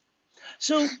unique.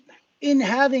 So, in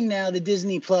having now the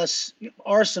Disney Plus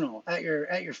arsenal at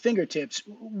your fingertips,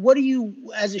 what do you,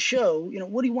 as a show,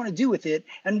 what do you want to do with it,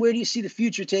 and where do you see the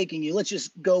future taking you? Let's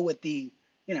just go with the,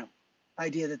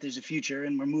 idea that there's a future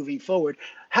and we're moving forward.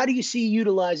 How do you see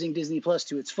utilizing Disney Plus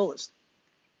to its fullest?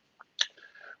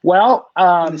 Well,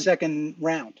 in the second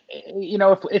round,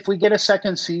 if we get a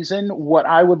second season, what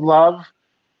I would love,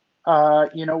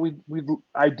 we'd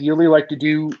ideally like to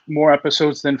do more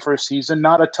episodes than first season.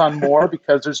 Not a ton more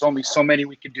because there's only so many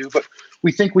we could do, but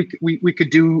we think we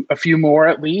could do a few more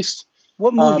at least.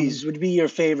 What movies would be your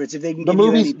favorites if they can? The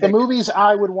movies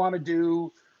I would want to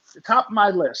do, the top of my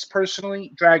list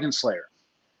personally, Dragon Slayer,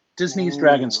 Disney's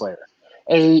Dragon Slayer,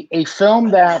 a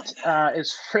film that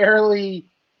is fairly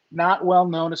not well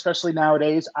known, especially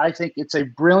nowadays. I think it's a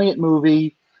brilliant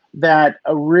movie that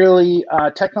really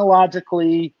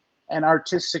technologically and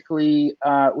artistically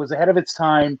was ahead of its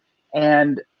time.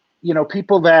 And,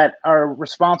 people that are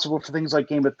responsible for things like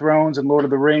Game of Thrones and Lord of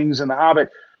the Rings and The Hobbit,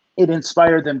 it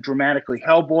inspired them dramatically.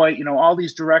 Hellboy, all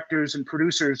these directors and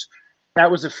producers, that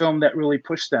was a film that really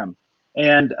pushed them.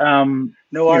 And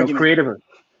no argument. Creatively.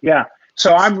 Yeah.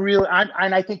 So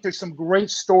I think there's some great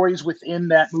stories within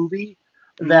that movie.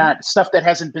 That stuff that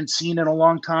hasn't been seen in a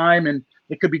long time, and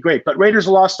it could be great. But Raiders of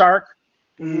the Lost Ark,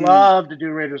 love to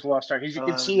do Raiders of the Lost Ark. As you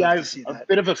can see, I'm a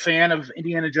bit of a fan of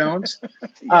Indiana Jones.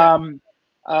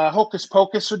 Hocus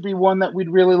Pocus would be one that we'd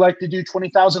really like to do.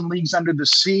 20,000 Leagues Under the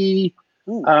Sea.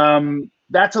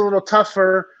 That's a little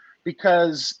tougher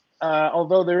because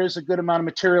although there is a good amount of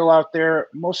material out there,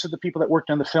 most of the people that worked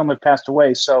on the film have passed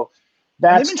away. So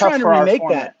that's they've been tough trying to for remake our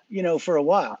format. that, for a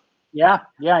while. Yeah,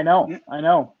 I know.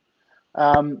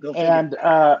 Okay.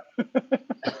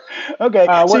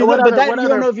 But you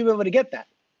don't know if you'll be able to get that.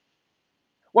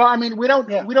 Well, I mean, we don't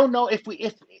know if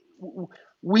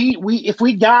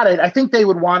we got it. I think they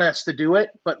would want us to do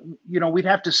it, but we'd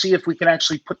have to see if we can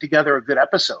actually put together a good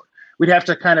episode. We'd have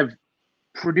to kind of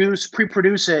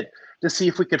pre-produce it to see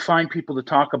if we could find people to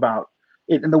talk about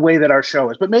it in the way that our show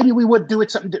is. But maybe we would do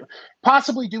it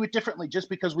possibly do it differently, just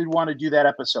because we'd want to do that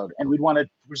episode and we'd want to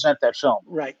present that film.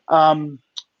 Right.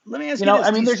 Let me ask you this.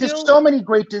 I mean, there's just so many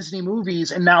great Disney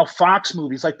movies and now Fox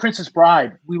movies like Princess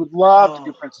Bride. We would love to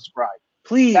do Princess Bride.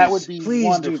 Please, that would be do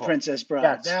wonderful. Princess Bride.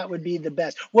 Yes. That would be the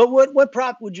best. What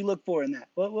prop would you look for in that?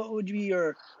 What would be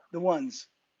the ones?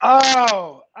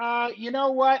 Oh, you know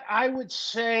what? I would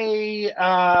say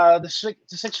the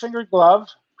six-fingered glove.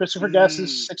 Christopher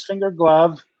Guest's six-fingered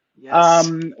glove.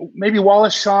 Yes. Maybe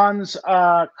Wallace Shawn's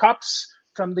cups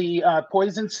from the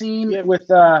poison scene with.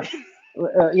 That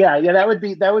would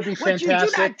be fantastic. What you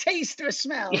do not taste or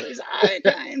smell is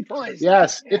iodine poison.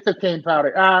 Yes, Ipecaine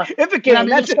powder. Ipecaine.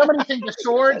 There's so many things. The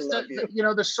swords,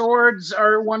 the swords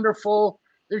are wonderful.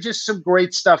 There's just some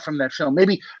great stuff from that film.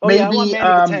 Maybe I want Man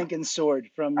of the Tank and Sword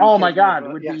from. Oh my God,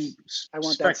 would be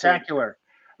spectacular.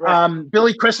 Right.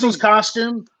 Billy Crystal's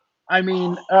costume. I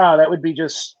mean, that would be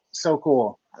just so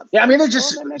cool. Yeah, I mean,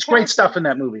 it's great stuff in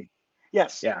that movie.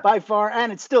 Yes, by far,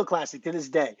 and it's still classic to this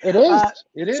day. It is.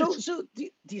 It is. So do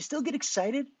you still get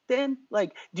excited then?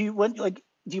 Like, do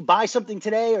you buy something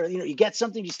today, or you get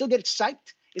something? Do you still get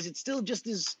psyched? Is it still just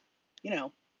as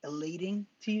elating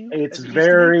to you? It's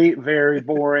very, very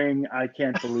boring. I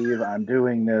can't believe I'm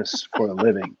doing this for a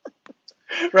living.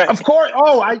 Right. Of course.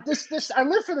 Oh, I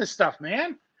live for this stuff,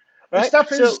 man. This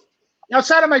stuff is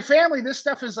outside of my family. This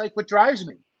stuff is like what drives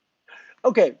me.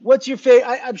 Okay, what's your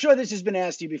favorite? I'm sure this has been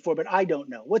asked to you before, but I don't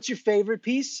know. What's your favorite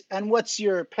piece, and what's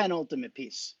your penultimate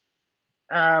piece?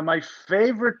 My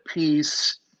favorite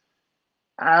piece,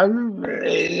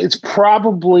 it's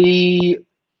probably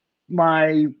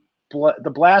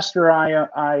the blaster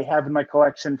I have in my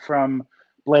collection from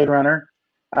Blade Runner.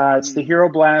 It's the Hero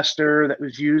Blaster that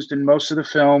was used in most of the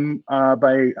film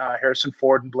by Harrison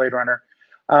Ford in Blade Runner.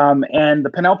 And the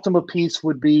penultimate piece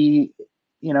would be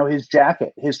his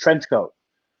jacket, his trench coat.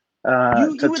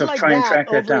 You would to like try and track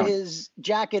that down. His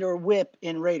jacket or whip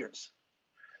in Raiders.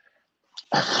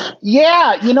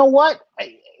 Yeah, you know what?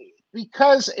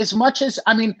 Because as much as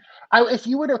if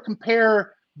you were to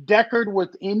compare Deckard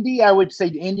with Indy, I would say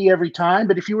Indy every time.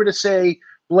 But if you were to say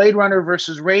Blade Runner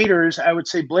versus Raiders, I would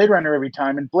say Blade Runner every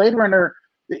time. And Blade Runner,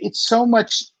 it's so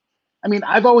much. I mean,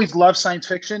 I've always loved science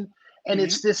fiction, and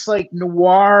it's this like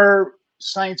noir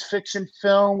science fiction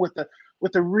film with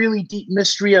a really deep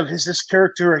mystery of, is this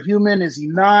character a human? Is he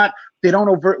not? They don't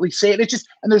overtly say it. It's just,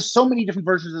 and there's so many different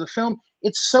versions of the film.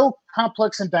 It's so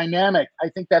complex and dynamic. I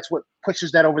think that's what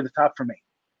pushes that over the top for me.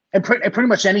 And pretty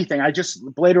much anything.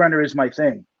 Blade Runner is my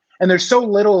thing. And there's so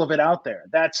little of it out there.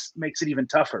 That makes it even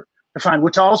tougher to find,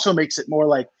 which also makes it more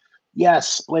like,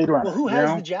 yes, Blade Runner. Well, who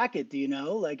has the jacket? Do you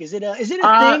know? Like, is it a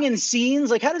thing in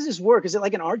scenes? Like, how does this work? Is it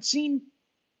like an art scene?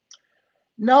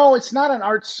 No, it's not an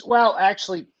art. Well,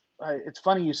 actually, it's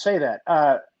funny you say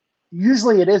that.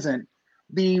 Usually it isn't.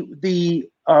 The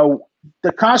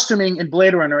costuming in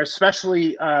Blade Runner,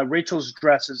 especially Rachel's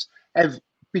dresses, have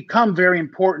become very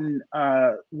important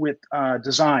with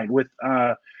design, with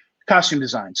costume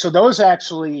design. So those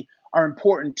actually are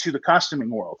important to the costuming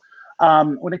world.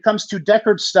 When it comes to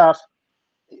Deckard stuff,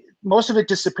 most of it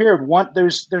disappeared.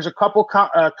 There's a couple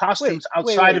costumes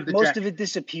outside of the most jacket. of it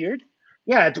disappeared.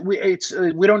 Yeah,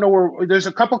 we don't know where. There's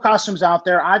a couple costumes out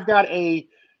there. I've got a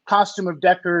costume of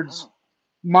Deckard's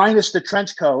minus the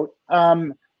trench coat.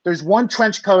 There's one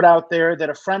trench coat out there that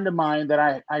a friend of mine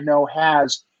that I know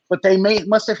has, but they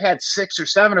must have had 6 or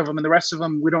 7 of them, and the rest of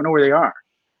them we don't know where they are.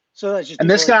 So that's just. And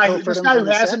this guy who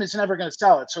has them is never going to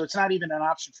sell it, so it's not even an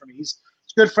option for me. He's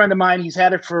a good friend of mine. He's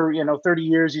had it for 30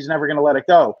 years. He's never going to let it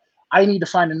go. I need to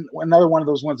find another one of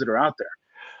those ones that are out there.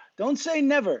 Don't say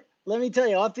never. Let me tell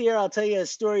you, off the air, I'll tell you a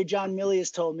story John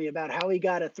Milius told me about how he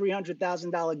got a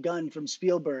 $300,000 gun from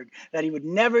Spielberg that he would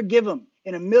never give him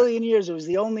in a million years. It was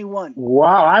the only one.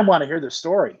 Wow, I want to hear the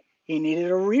story. He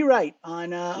needed a rewrite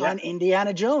on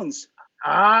Indiana Jones.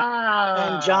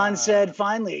 And John said,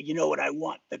 finally, you know what I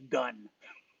want? The gun.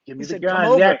 Give me the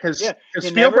gun. Yeah, because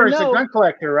Spielberg's a gun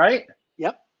collector, right?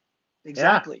 Yep,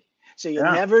 exactly. Yeah. So you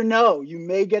never know. You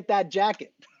may get that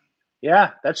jacket.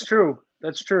 Yeah, that's true.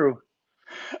 That's true.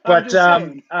 But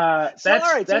all right.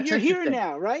 So you're here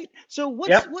now, right? So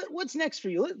what's next for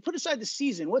you? Put aside the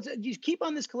season. You keep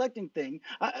on this collecting thing,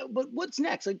 but what's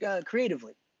next, like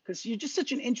creatively? Because you're just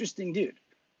such an interesting dude.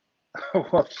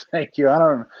 Well, thank you. I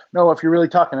don't know if you're really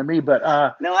talking to me, but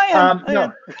no, I am. I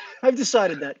am. I've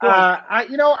decided that. I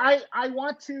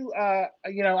want to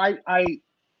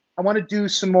I want to do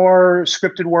some more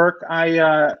scripted work.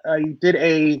 I did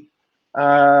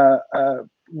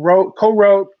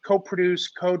co-wrote,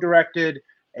 co-produced, co-directed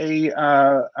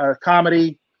a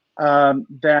comedy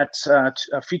that's a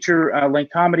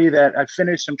feature-length comedy that I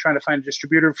finished. I'm trying to find a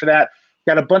distributor for that.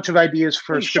 Got a bunch of ideas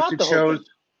for scripted shows.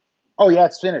 Oh yeah,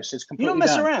 it's finished. It's completely done. You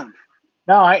don't mess around.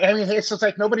 No, I mean, it's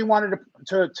like nobody wanted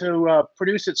to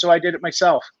produce it, so I did it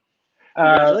myself.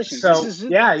 Congratulations.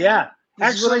 Yeah.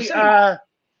 Actually,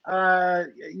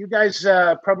 you guys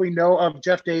probably know of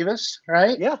Jeff Davis,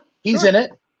 right? Yeah, he's in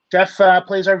it. Jeff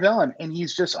plays our villain, and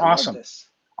he's just awesome.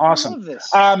 Awesome. I love this.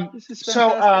 This is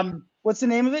fantastic. So, what's the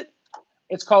name of it?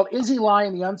 It's called Izzy Lie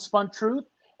and the Unspun Truth,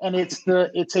 and it's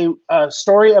a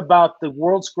story about the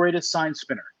world's greatest sign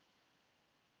spinner.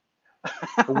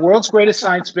 The world's greatest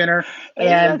sign spinner,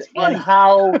 and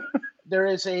how there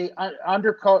is a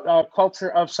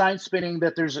culture of sign spinning,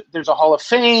 that there's a Hall of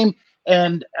Fame,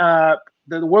 and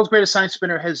the world's greatest sign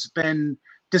spinner has been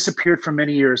disappeared for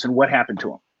many years, and what happened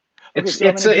to him. It's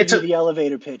the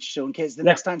elevator pitch. So in case the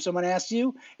next time someone asks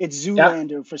you, it's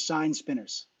Zoolander for sign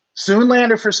spinners.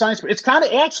 Zoolander for sign spinners. It's kind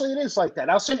of it is like that.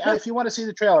 I'll send if you want to see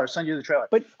the trailer. I'll send you the trailer.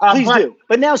 But please do.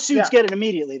 But now suits get it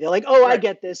immediately. They're like, oh, I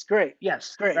get this. Great.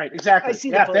 Yes. Great. Right. Exactly. I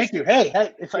see the poster. Thank you.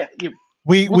 Hey.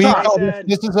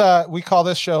 We call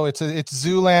this show it's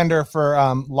Zoolander for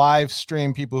live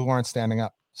stream people who aren't standing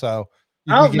up. So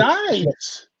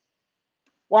nice.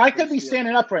 Well, I could be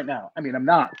standing up right now. I mean, I'm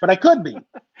not, but I could be.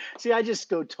 See, I just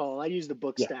go tall. I use the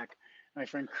book stack. My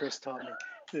friend Chris taught me.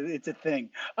 It's a thing.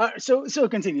 So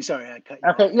continue. Sorry, I cut you.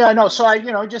 Okay. Yeah. No. So I,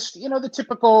 the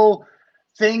typical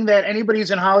thing that anybody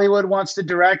who's in Hollywood wants to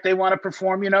direct. They want to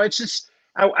perform. It's just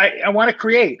I want to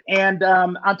create. And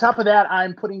on top of that,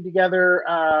 I'm putting together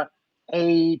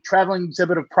a traveling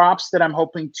exhibit of props that I'm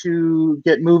hoping to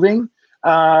get moving,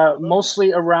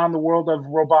 mostly around the world of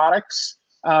robotics.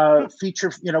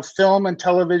 Feature film and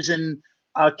television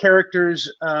characters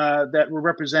that were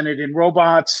represented in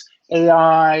robots,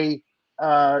 AI,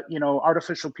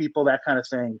 artificial people, that kind of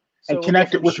thing, and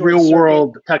connect it with real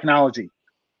world technology.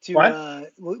 To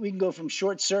we can go from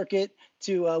Short Circuit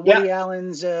to Woody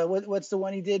Allen's. What's the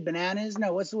one he did? Bananas?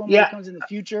 No, what's the one where it comes in the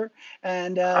future?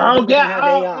 And oh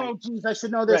geez, I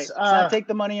should know this. Right. It's not Take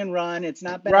the Money and Run. It's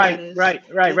not Bananas. Right.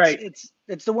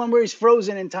 It's the one where he's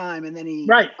frozen in time, and then he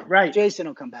right. Jason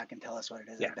will come back and tell us what it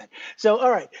is. Yeah. I bet. So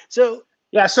all right. So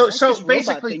so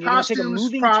basically costumes,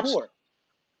 props. Tour.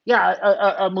 Yeah,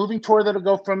 a moving tour that'll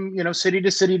go from city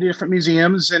to city to different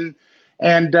museums, and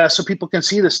so people can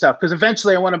see this stuff, because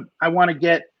eventually I want to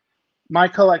get my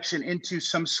collection into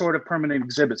some sort of permanent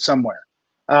exhibit somewhere.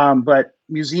 But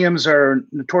museums are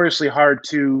notoriously hard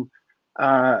to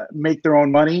make their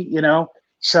own money,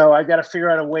 so I've got to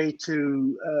figure out a way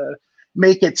to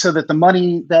make it so that the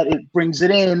money that it brings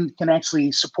it in can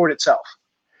actually support itself.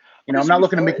 I'm not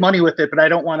looking to make money with it, but I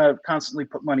don't want to constantly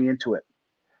put money into it.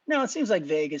 No, it seems like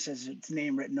Vegas has its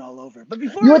name written all over. But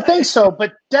before you would think so,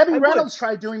 but Debbie Reynolds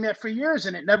tried doing that for years,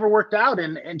 and it never worked out.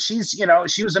 And she's,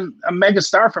 she was a mega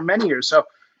star for many years. So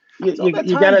you got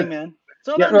man. It's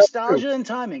all about nostalgia and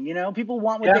timing. People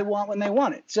want what they want when they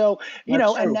want it. So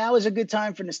and now is a good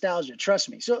time for nostalgia. Trust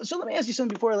me. So let me ask you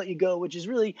something before I let you go, which is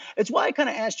really, it's why I kind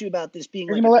of asked you about this being.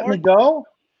 You're gonna let me go?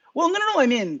 Well, no. I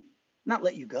mean, not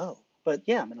let you go. But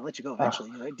yeah, I'm going to let you go eventually.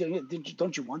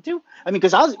 Don't you want to? I mean,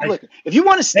 because look, if you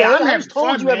want to stay, I was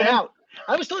told you have an out.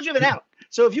 I was told you have an out.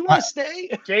 So if you want to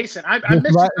stay, Jason, I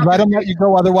let him let you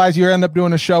go. Otherwise, you end up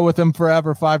doing a show with him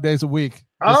forever, 5 days a week.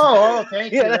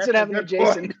 Thank you. Yeah, that's what happened to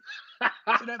Jason.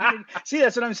 See,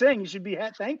 that's what I'm saying. You should be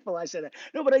thankful I said that.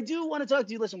 No, but I do want to talk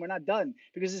to you. Listen, we're not done,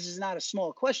 because this is not a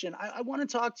small question. I want to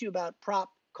talk to you about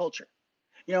prop culture.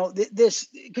 This,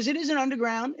 because it is an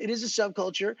underground, it is a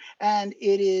subculture, and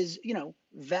it is,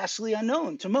 vastly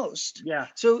unknown to most. Yeah.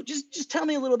 So just tell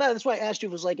me a little about it. That's why I asked you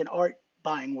if it was like an art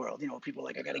buying world. People are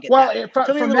like, I got to get. Well,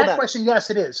 from that question, yes,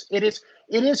 it is. It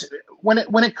is when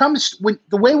it comes when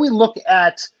the way we look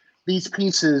at these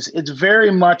pieces, it's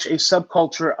very much a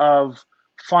subculture of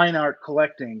fine art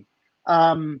collecting.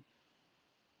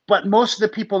 But most of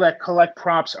the people that collect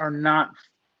props are not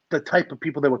the type of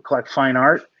people that would collect fine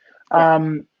art.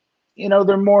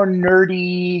 They're more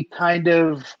nerdy kind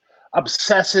of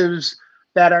obsessives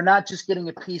that are not just getting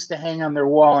a piece to hang on their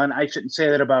wall. And I shouldn't say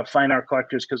that about fine art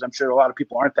collectors, because I'm sure a lot of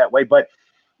people aren't that way, but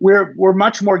we're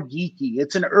much more geeky.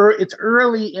 It's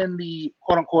early in the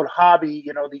quote unquote hobby,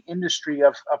 the industry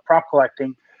of prop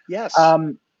collecting. Yes.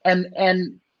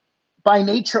 And by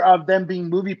nature of them being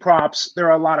movie props, there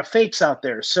are a lot of fakes out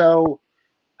there. So,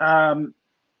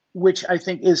 which I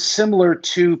think is similar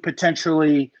to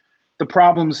potentially the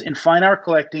problems in fine art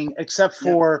collecting, except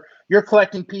for you're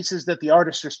collecting pieces that the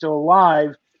artists are still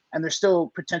alive, and they're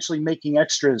still potentially making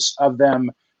extras of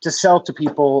them to sell to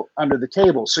people under the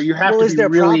table. So you have to be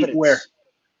really aware.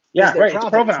 Yeah, right. It's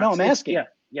provenance. No, I'm asking.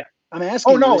 Yeah. I'm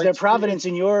asking. Oh no, is there provenance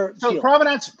in your field?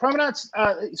 Provenance.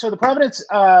 So the provenance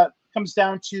comes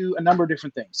down to a number of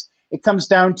different things. It comes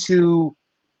down to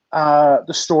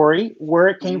the story, where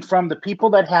it came from, the people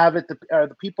that have it,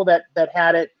 the people that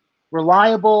had it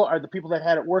reliable, are the people that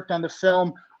had it worked on the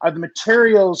film, are the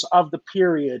materials of the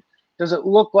period. Does it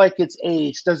look like it's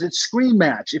aged? Does it screen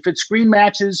match? If it screen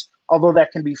matches, although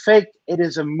that can be faked, it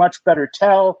is a much better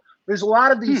tell. There's a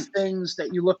lot of these things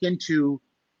that you look into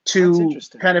to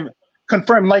kind of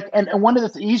confirm. And one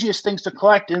of the easiest things to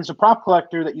collect as a prop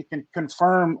collector that you can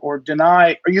confirm or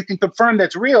deny, or you can confirm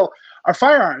that's real, are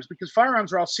firearms, because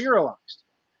firearms are all serialized.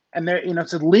 And they're,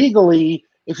 so legally,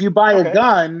 if you buy a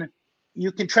gun, you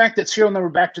can track that serial number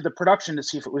back to the production to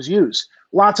see if it was used.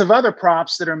 Lots of other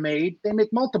props that are made, they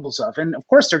make multiples of. And of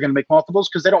course they're going to make multiples,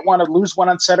 because they don't want to lose one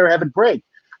on set or have it break.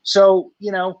 So,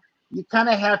 you kind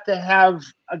of have to have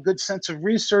a good sense of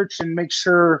research and make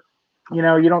sure, you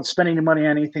don't spend any money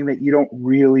on anything that you don't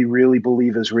really, really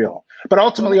believe is real. But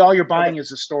ultimately, all you're buying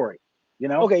is a story.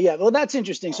 Okay, yeah. Well, that's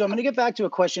interesting. So I'm going to get back to a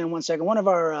question in 1 second. One of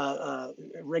our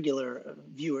regular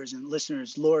viewers and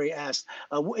listeners, Lori, asked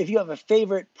if you have a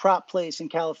favorite prop place in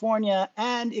California,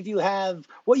 and if you have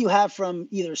what you have from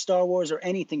either Star Wars or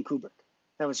anything Kubrick.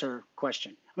 That was her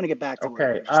question. I'm going to get back to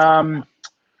Okay.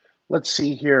 Let's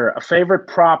see here. A favorite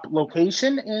prop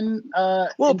location in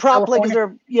prop California? like, is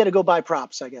there? Yeah, to go buy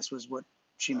props, I guess was what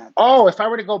she meant. Oh, if I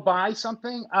were to go buy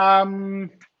something, well,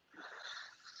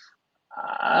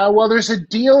 there's a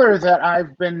dealer that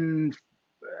I've been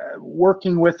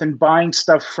working with and buying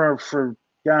stuff for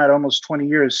God, almost 20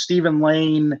 years. Stephen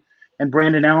Lane and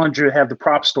Brandon Ellinger have the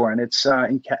prop store, and it's I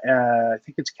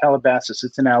think it's Calabasas.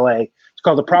 It's in LA. It's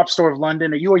called the Prop Store of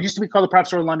London. It used to be called the Prop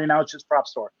Store of London. Now it's just Prop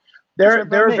Store. They're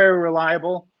very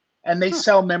reliable, and they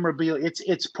sell memorabilia.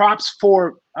 It's props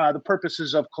for the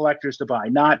purposes of collectors to buy.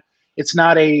 It's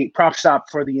not a prop shop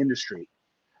for the industry.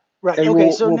 Right.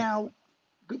 Now.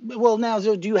 Well, now,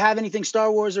 so do you have anything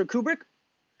Star Wars or Kubrick?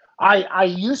 I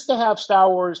used to have Star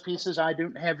Wars pieces. I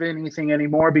don't have anything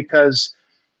anymore because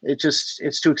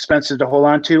it's too expensive to hold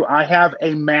on to. I have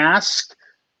a mask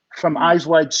from Eyes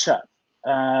Wide Shut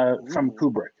from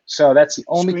Kubrick. So that's the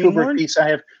only Kubrick piece I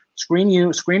have. Screen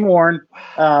worn.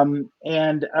 And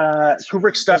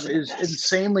Kubrick stuff is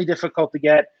insanely difficult to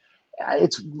get.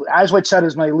 It's Eyes Wide Shut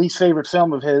is my least favorite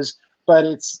film of his, but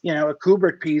it's a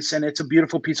Kubrick piece, and it's a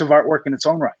beautiful piece of artwork in its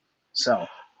own right. So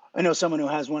I know someone who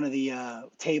has one of the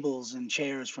tables and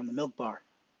chairs from the Milk Bar.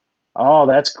 Oh,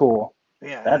 that's cool.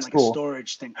 Yeah, that's like cool. A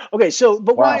storage thing. Okay, so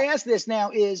why I asked this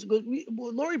now is what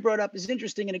Lori brought up is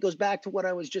interesting, and it goes back to what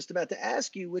I was just about to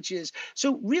ask you, which is,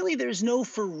 so really there's no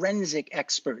forensic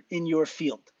expert in your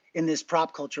field in this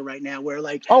prop culture right now, where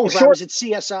like, I was at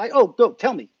CSI. Oh, go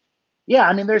tell me. Yeah,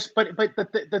 I mean, but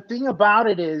the thing about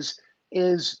it is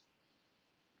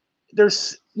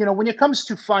there's, when it comes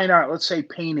to fine art, let's say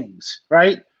paintings,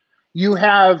 right? You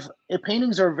have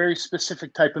paintings are a very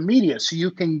specific type of media. So you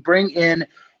can bring in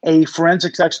a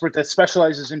forensics expert that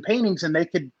specializes in paintings, and they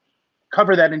could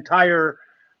cover that entire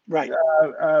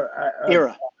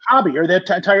era hobby, or that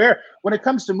entire era. When it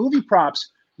comes to movie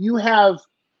props, you have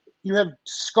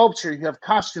sculpture, you have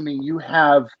costuming, you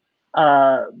have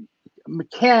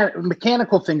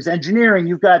mechanical things, engineering.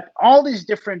 You've got all these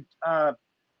different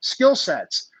skill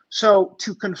sets. So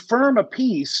to confirm a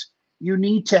piece, you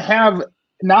need to have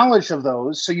knowledge of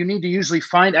those. So you need to usually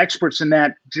find experts in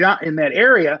that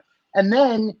area, and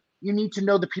then you need to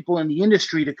know the people in the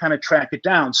industry to kind of track it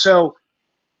down. So,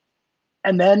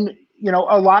 and then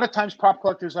a lot of times prop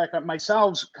collectors like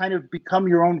myself kind of become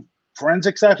your own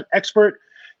forensics expert.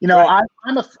 I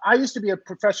used to be a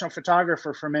professional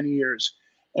photographer for many years,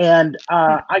 and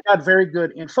I got very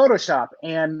good in Photoshop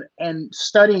and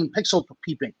studying pixel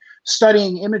peeping,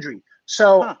 studying imagery.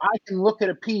 So I can look at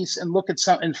a piece and look at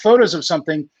photos of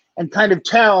something and kind of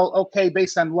tell, okay,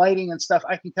 based on lighting and stuff,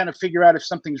 I can kind of figure out if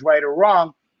something's right or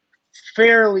wrong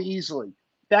fairly easily.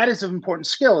 That is an important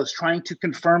skill, is trying to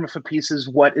confirm if a piece is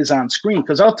what is on screen.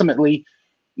 Because ultimately,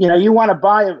 you want to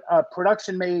buy a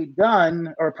production-made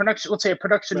gun, or let's say a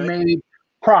production-made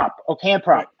prop, hand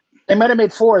prop. Right. They might have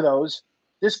made 4 of those.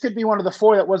 This could be one of the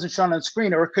 4 that wasn't shown on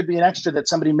screen, or it could be an extra that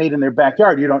somebody made in their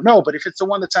backyard. You don't know. But if it's the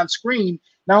one that's on screen,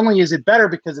 not only is it better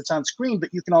because it's on screen,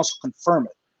 but you can also confirm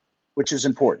it, which is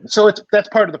important. So that's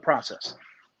part of the process.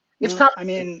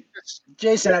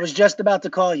 Jason, I was just about to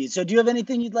call you. So do you have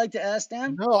anything you'd like to ask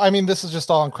Dan? No, I mean, this is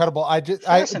just all incredible.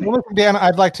 Dan,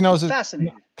 I'd like to know is,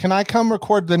 can I come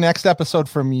record the next episode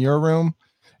from your room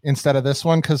instead of this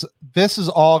one? Because this is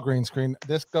all green screen.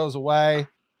 This goes away,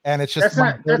 and it's just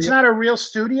that's not a real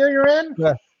studio you're in.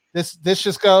 Yeah. This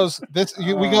just goes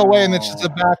we go away, and it's just a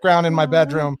background in my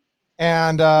bedroom.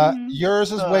 And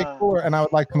yours is way cooler, and I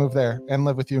would like to move there and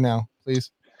live with you now,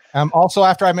 please. Also,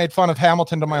 after I made fun of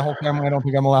Hamilton to my whole family, I don't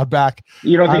think I'm allowed back.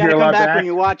 You don't think you're allowed back when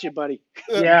you watch it, buddy.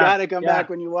 You gotta come back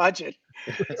when you watch it.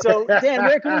 So, Dan,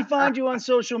 where can we find you on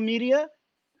social media?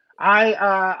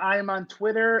 I'm on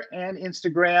Twitter and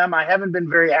Instagram. I haven't been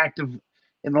very active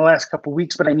in the last couple of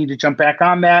weeks, but I need to jump back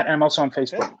on that. And I'm also on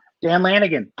Facebook. Okay. Dan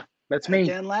Lanigan. That's me.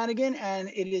 Dan Lanigan, and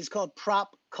it is called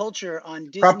Prop Culture on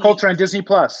Disney. Prop Culture on Disney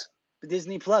Plus.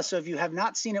 Disney Plus. So if you have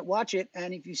not seen it, watch it.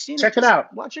 And if you've seen check it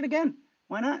out. Watch it again.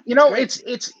 Why not?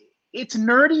 It's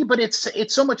nerdy, but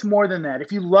it's so much more than that.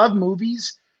 If you love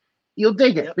movies, you'll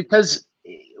dig it, because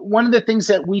one of the things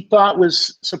that we thought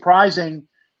was surprising,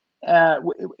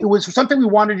 it was something we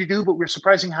wanted to do, but we're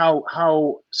surprising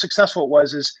how successful it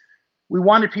was, is we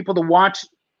wanted people to watch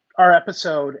our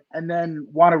episode and then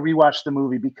want to rewatch the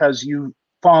movie because you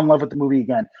fall in love with the movie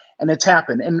again. And it's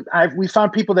happened. And we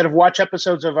found people that have watched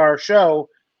episodes of our show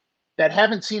that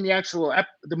haven't seen the actual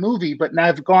the movie, but now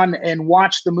have gone and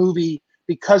watched the movie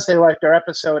because they liked our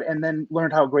episode and then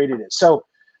learned how great it is. So,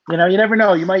 you never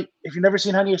know. You might, if you've never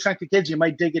seen Honey, I Shrunk the Kids, you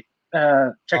might dig it.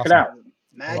 Check it out.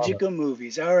 Magic of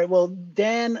movies. All right. Well,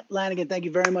 Dan Lanigan, thank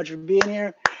you very much for being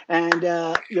here. And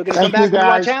you're going to come back and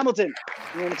watch Hamilton.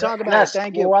 We're going to talk about it.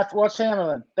 Thank you. We'll watch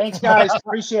Hamilton. Thanks, guys.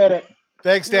 Appreciate it.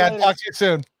 Thanks, Dan. Talk to you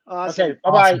soon. Awesome. Okay.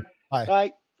 Bye-bye. Awesome.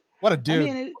 Bye. What a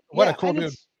dude. What a cool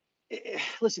dude.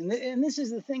 Listen, and this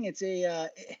is the thing. It's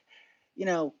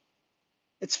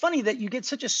it's funny that you get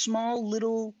such a small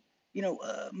little,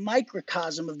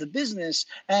 microcosm of the business,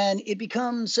 and it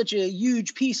becomes such a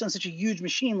huge piece on such a huge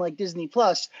machine like Disney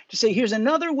Plus to say, here's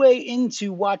another way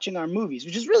into watching our movies,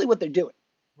 which is really what they're doing.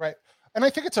 Right. And I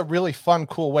think it's a really fun,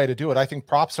 cool way to do it. I think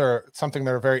props are something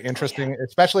that are very interesting,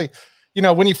 especially you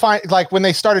know, when you find like when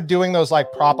they started doing those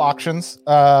like prop auctions,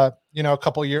 you know, a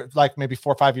couple years, like maybe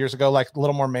 4 or 5 years ago, like a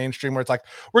little more mainstream, where it's like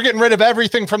we're getting rid of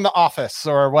everything from The Office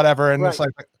or whatever, and Right. it's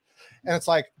like, and it's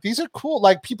like these are cool.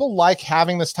 Like people like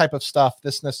having this type of stuff,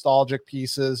 this nostalgic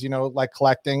pieces, you know, like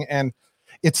collecting, and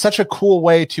it's such a cool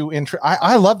way to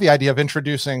I love the idea of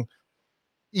introducing,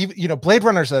 even, you know, Blade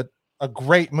Runner's a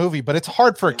great movie, but it's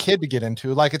hard for a kid to get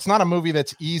into. Like it's not a movie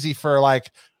that's easy for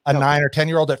like a 9 or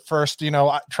 10-year-old at first, you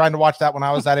know, trying to watch that when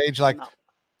I was that age, like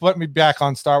put me back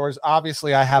on Star Wars.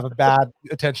 Obviously I have a bad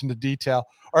attention to detail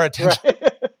or attention.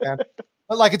 Right.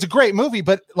 But like, it's a great movie,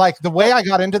 but like the way I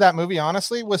got into that movie,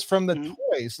 honestly, was from the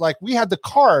toys. Like we had the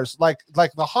cars, like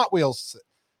the Hot Wheels,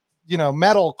 you know,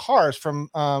 metal cars from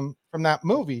that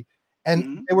movie.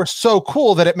 And they were so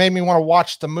cool that it made me want to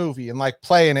watch the movie and like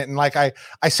play in it. And like, I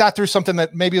sat through something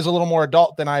that maybe is a little more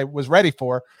adult than I was ready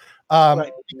for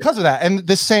because of that. And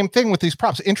the same thing with these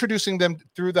props, introducing them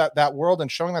through that world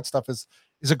and showing that stuff is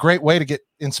a great way to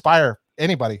inspire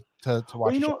anybody to watch.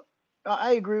 Well, you know,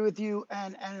 I agree with you.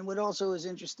 And what also is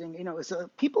interesting, you know, is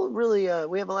people really,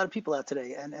 we have a lot of people out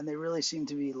today and they really seem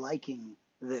to be liking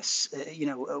this, you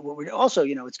know, what we're also,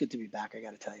 you know, it's good to be back. I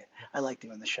got to tell you, I like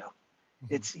doing the show.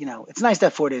 It's, you know, it's nice to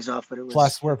have 4 days off, but it was.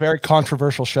 Plus, we're a very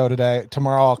controversial show today.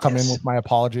 Tomorrow, I'll come in with my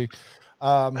apology.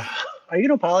 Are you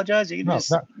gonna apologize? Are you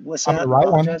just I'm gonna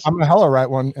write one. I'm gonna hella write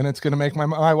one, and it's gonna make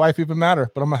my wife even madder.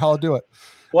 But I'm gonna hella do it.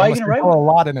 Why are you gonna write one? A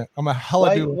lot in it. I'm gonna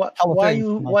hella do.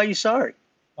 Why are you sorry?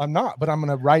 I'm not, but I'm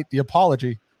gonna write the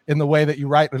apology in the way that you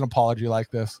write an apology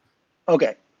like this.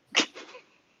 Okay.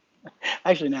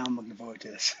 Actually, now I'm looking forward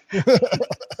to this.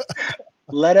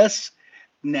 Let us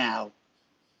now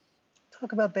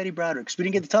talk about Betty Broderick, because we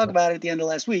didn't get to talk about it at the end of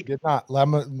last week. We did not.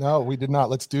 No, we did not.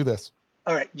 Let's do this.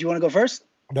 All right. Do you want to go first?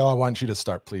 No, I want you to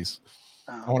start, please.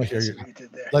 I want to hear you.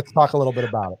 Let's talk a little bit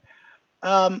about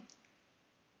it.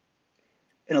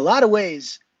 In a lot of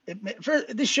ways,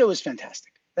 this show is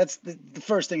fantastic. That's the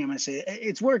first thing I'm going to say.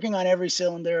 It's working on every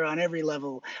cylinder, on every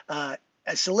level.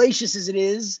 As salacious as it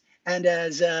is, and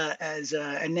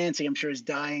and Nancy, I'm sure, is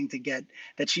dying to get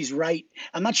that she's right.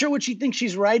 I'm not sure what she thinks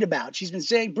she's right about. She's been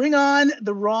saying, bring on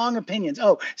the wrong opinions.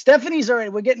 Oh, Stephanie's already,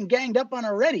 we're getting ganged up on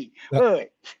already. Yep. Wait.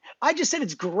 I just said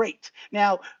it's great.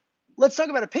 Now, let's talk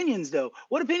about opinions, though.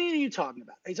 What opinion are you talking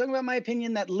about? Are you talking about my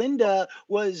opinion that Linda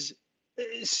was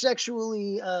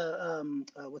sexually,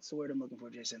 what's the word I'm looking for,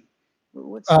 Jason?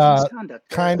 What's misconduct?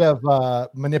 Kind of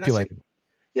manipulated.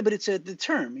 Yeah, but it's the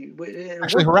term.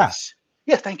 Actually, harass.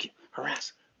 Yeah, thank you.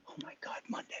 Harass. Oh my God,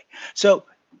 Monday. So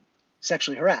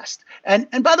sexually harassed. And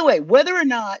by the way, whether or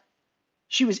not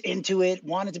she was into it,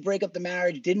 wanted to break up the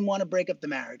marriage, didn't want to break up the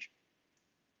marriage,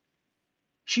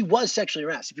 she was sexually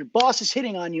harassed. If your boss is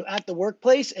hitting on you at the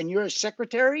workplace and you're a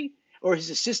secretary or his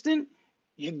assistant,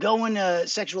 you're going to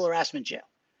sexual harassment jail.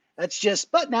 That's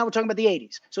just, but now we're talking about the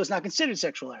 80s. So it's not considered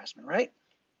sexual harassment, right?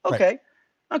 Okay. Right.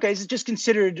 Okay. So it's just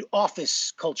considered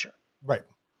office culture. Right.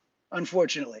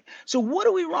 Unfortunately. So what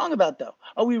are we wrong about, though?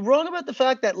 Are we wrong about the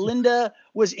fact that Linda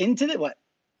was into it? What?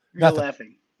 You're Nothing.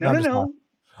 Laughing. No.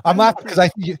 I'm laughing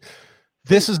because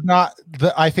this is not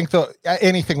I think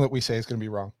anything that we say is going to be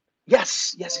wrong.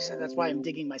 Yes. That's why I'm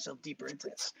digging myself deeper into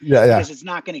this. Yeah. Because it's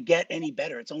not going to get any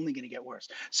better. It's only going to get worse.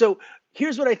 So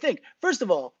here's what I think. First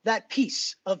of all, that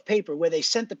piece of paper where they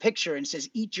sent the picture and says,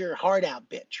 "Eat your heart out,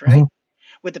 bitch," right?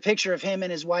 With the picture of him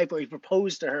and his wife where he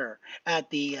proposed to her at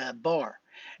the bar.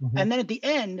 And then at the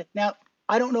end, now,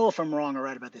 I don't know if I'm wrong or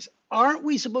right about this. Aren't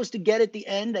we supposed to get at the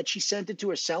end that she sent it to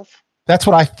herself? That's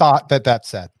what I thought that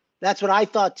said. That's what I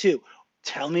thought too.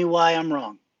 Tell me why I'm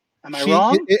wrong. Am I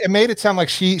wrong? It made it sound like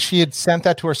she had sent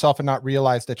that to herself and not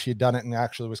realized that she had done it, and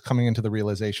actually was coming into the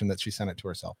realization that she sent it to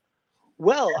herself.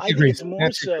 Well, I think it's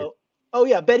more so. Oh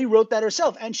yeah, Betty wrote that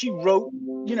herself, and she wrote,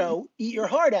 you know, "Eat your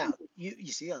heart out."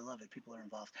 You see, I love it. People are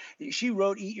involved. She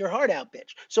wrote, "Eat your heart out,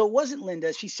 bitch." So it wasn't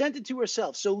Linda. She sent it to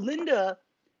herself. So Linda.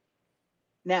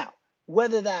 Now,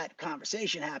 whether that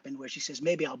conversation happened where she says,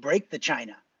 "Maybe I'll break the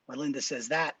china," when Linda says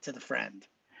that to the friend,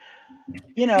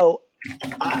 you know,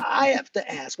 I have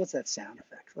to ask, what's that sound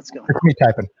effect? What's going on? It's me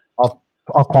typing. I'll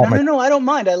call. No, I don't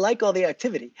mind. I like all the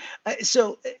activity.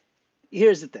 So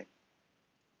here's the thing.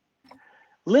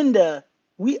 Linda,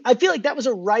 I feel like that was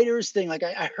a writer's thing. Like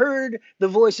I heard the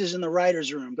voices in the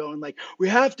writer's room going like, we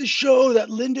have to show that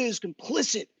Linda is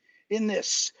complicit in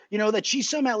this, you know, that she's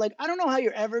somehow like, I don't know how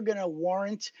you're ever going to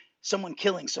warrant someone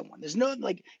killing someone. There's no,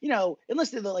 like, you know, unless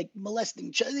they're like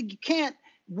molesting, you can't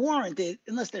warrant it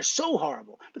unless they're so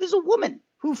horrible. But there's a woman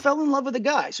who fell in love with a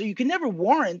guy. So you can never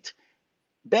warrant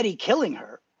Betty killing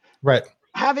her. Right.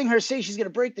 Having her say she's going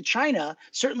to break the china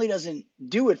certainly doesn't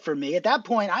do it for me. At that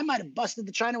point, I might have busted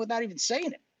the china without even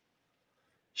saying it.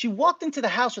 She walked into the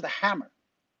house with a hammer.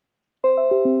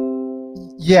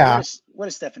 Yeah. What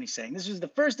is Stephanie saying? This was the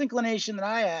first inclination that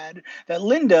I had that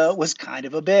Linda was kind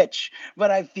of a bitch,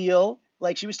 but I feel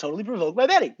like she was totally provoked by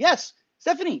Betty. Yes,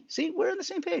 Stephanie. See, we're on the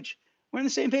same page. We're on the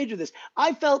same page with this.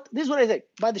 I felt, this is what I think,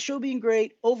 by the show being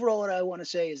great, overall, what I want to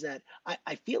say is that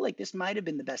I feel like this might have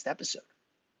been the best episode.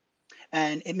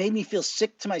 And it made me feel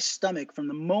sick to my stomach from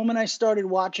the moment I started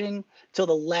watching till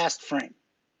the last frame.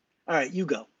 All right, you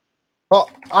go. Well,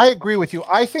 I agree with you.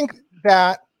 I think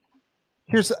that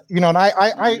here's, and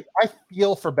I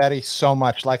feel for Betty so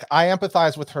much. Like, I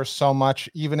empathize with her so much,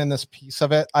 even in this piece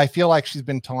of it. I feel like she's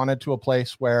been taunted to a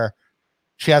place where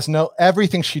she has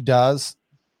everything she does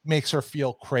makes her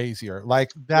feel crazier.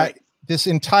 Like that, right. This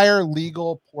entire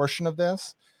legal portion of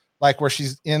this, like where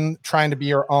she's trying to be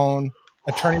her own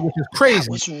attorney, which is crazy.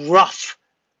 That was rough.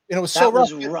 And it was so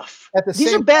rough.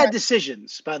 These are bad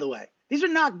decisions, by the way. These are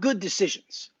not good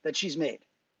decisions that she's made.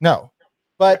 No,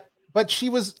 but she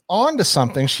was on to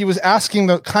something. She was asking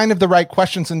the right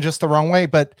questions in just the wrong way,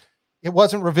 but it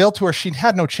wasn't revealed to her. She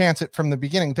had no chance from the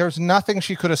beginning. There's nothing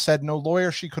she could have said, no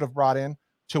lawyer she could have brought in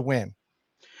to win.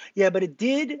 Yeah, but it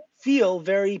did feel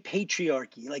very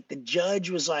patriarchy. Like the judge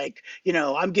was like,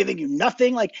 I'm giving you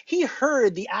nothing. Like he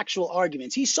heard the actual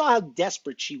arguments. He saw how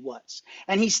desperate she was.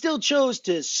 And he still chose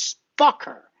to fuck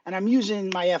her. And I'm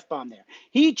using my F-bomb there.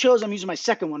 I'm using my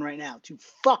second one right now, to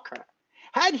fuck her.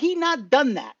 Had he not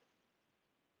done that,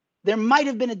 there might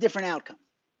have been a different outcome.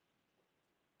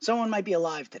 Someone might be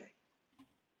alive today.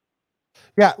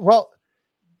 Yeah, well,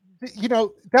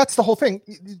 that's the whole thing.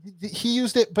 He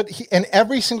used it, and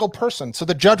every single person. So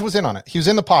the judge was in on it. He was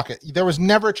in the pocket. There was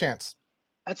never a chance.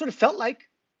 That's what it felt like.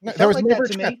 There was never a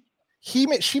chance.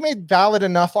 She made valid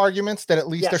enough arguments that at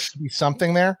least there should be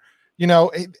something there,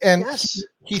 and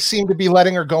he seemed to be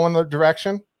letting her go in the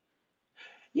direction.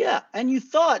 Yeah, and you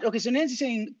thought, okay, so Nancy's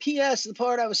saying, P.S., the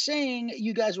part I was saying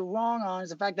you guys were wrong on is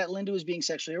the fact that Linda was being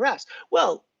sexually harassed.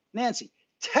 Well, Nancy,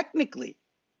 technically,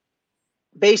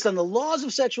 based on the laws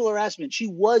of sexual harassment, she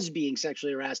was being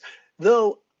sexually harassed,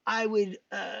 though I would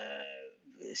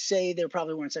say there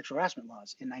probably weren't sexual harassment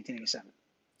laws in 1987.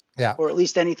 Yeah. Or at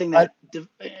least anything that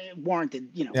warranted,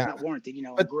 not warranted,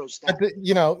 but, gross stuff.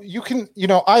 You can,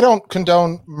 I don't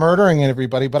condone murdering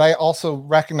everybody, but I also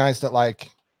recognize that, like,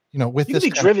 with you this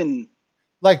be driven,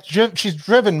 she's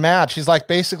driven mad. She's like,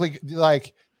 basically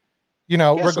like,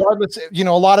 regardless, a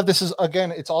lot of this is,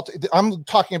 again, it's all, I'm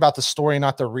talking about the story,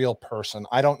 not the real person.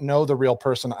 I don't know the real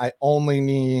person. I only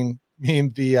mean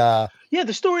the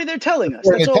story they're telling us.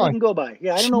 That's all we can go by.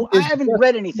 Yeah. I don't know. I haven't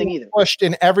read anything either. Pushed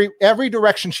in every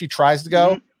direction she tries to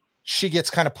go. She gets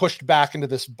kind of pushed back into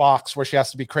this box where she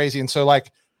has to be crazy. And so,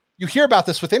 like, you hear about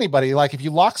this with anybody. Like, if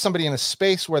you lock somebody in a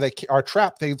space where they are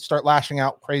trapped, they start lashing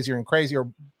out crazier and crazier,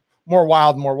 more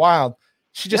wild and more wild.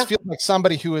 She just feels like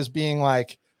somebody who is being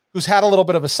like, who's had a little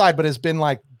bit of a side, but has been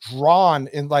like drawn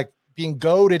and like being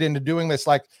goaded into doing this.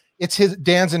 Like, it's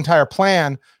Dan's entire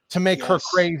plan to make her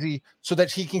crazy so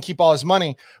that he can keep all his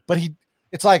money. But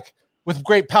it's like, with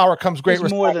great power comes great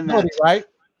responsibility, right?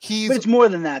 But it's more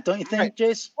than that, don't you think, right.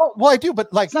 Jace? Well, I do,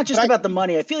 but like, it's not just about the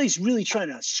money. I feel he's really trying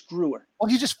to screw her. Well,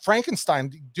 he's just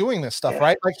Frankenstein doing this stuff,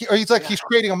 right? Like, he's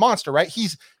creating a monster, right?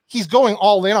 He's going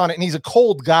all in on it, and he's a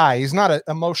cold guy. He's not an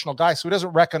emotional guy, so he doesn't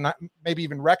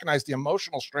recognize the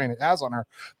emotional strain it has on her.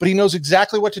 But he knows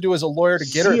exactly what to do as a lawyer to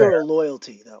get her there. Zero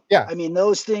loyalty, though. Yeah, I mean,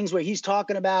 those things where he's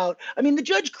talking about. I mean, the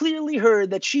judge clearly heard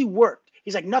that she worked.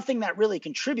 He's like, nothing that really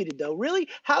contributed, though. Really?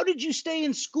 How did you stay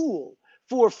in school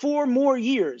for 4 more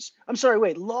years? I'm sorry,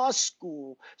 wait, law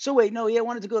school. So wait, no, I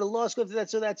wanted to go to law school after that.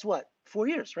 So that's what, 4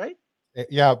 years, right?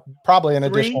 Yeah, probably an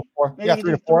additional 4. Maybe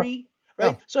 3 to 4. 3, right?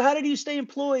 Yeah. So how did you stay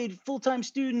employed, full-time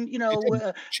student?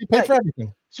 She paid for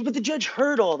everything. So, but the judge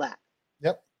heard all that.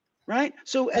 Yep. Right.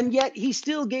 So, and yet he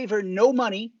still gave her no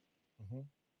money.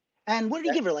 And what did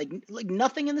he give her? Like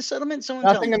nothing in the settlement?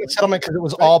 Nothing in the settlement, because it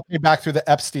was all paid back through the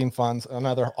Epstein funds.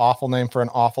 Another awful name for an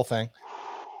awful thing.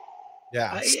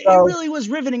 Yeah, it really was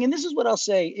riveting. And this is what I'll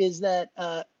say is that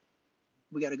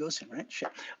we got to go soon, right? Shit.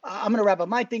 I'm going to wrap up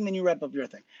my thing, then you wrap up your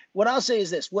thing. What I'll say is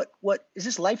this. What is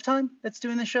this Lifetime that's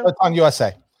doing this show? It's on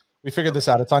USA. We figured this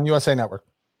out. It's on USA Network.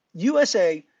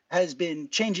 USA has been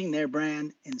changing their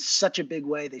brand in such a big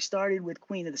way. They started with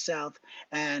Queen of the South,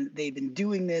 and they've been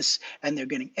doing this, and they're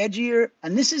getting edgier.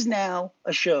 And this is now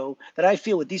a show that I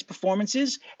feel, with these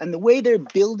performances and the way they're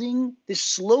building this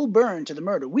slow burn to the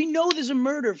murder. We know there's a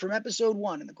murder from episode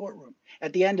 1 in the courtroom.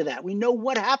 At the end of that, we know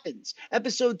what happens.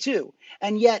 Episode 2.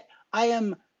 And yet I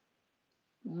am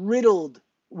riddled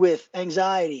with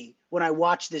anxiety when I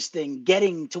watch this thing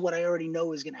getting to what I already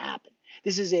know is going to happen.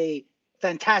 This is a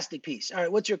fantastic piece. All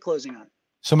right, what's your closing on it?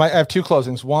 So I have two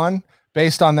closings. One,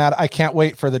 based on that, I can't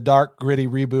wait for the dark, gritty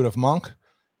reboot of Monk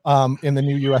in the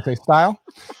new USA style.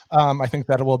 I think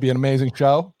that will be an amazing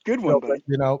show. Good one, bud.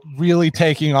 You know, really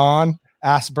taking on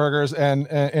Asperger's and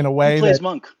in a way Who plays that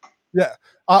Monk? Yeah,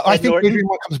 I think Norton? Adrian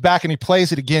Monk comes back and he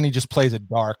plays it again. He just plays it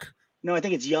dark. No, I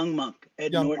think it's young Monk.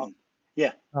 Young Norton. Monk.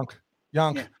 Yeah.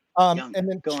 Young. Yeah. And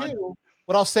then two,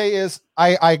 what I'll say is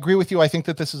I agree with you. I think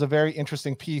that this is a very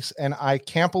interesting piece, and I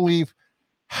can't believe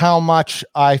how much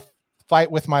I fight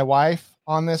with my wife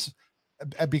on this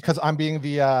because I'm being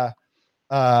the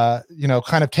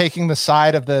kind of taking the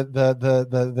side of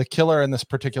the killer in this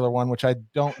particular one, which I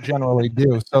don't generally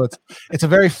do. So it's a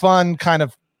very fun kind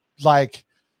of like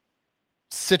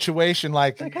situation,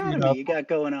 like dichotomy you got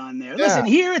going on there. Yeah. Listen,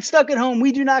 here at Stuck at Home,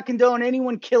 we do not condone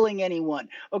anyone killing anyone.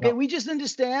 Okay, no. We just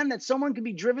understand that someone can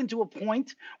be driven to a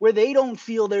point where they don't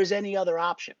feel there's any other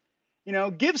option. You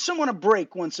know, give someone a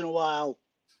break once in a while.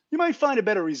 You might find a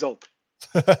better result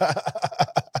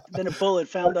than a bullet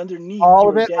found underneath. All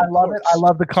of it. I love corpse. It. I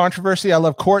love the controversy. I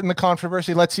love courting the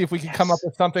controversy. Let's see if we can come up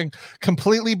with something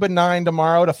completely benign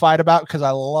tomorrow to fight about, because I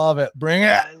love it. Bring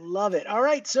it. I love it. All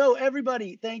right. So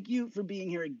everybody, thank you for being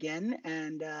here again,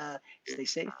 and stay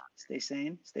safe, stay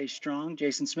sane, stay strong.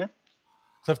 Jason Smith.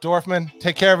 Cliff Dorfman.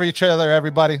 Take care of each other,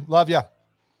 everybody. Love ya.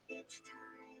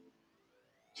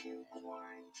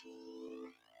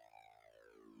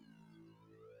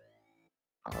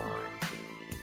 Oh.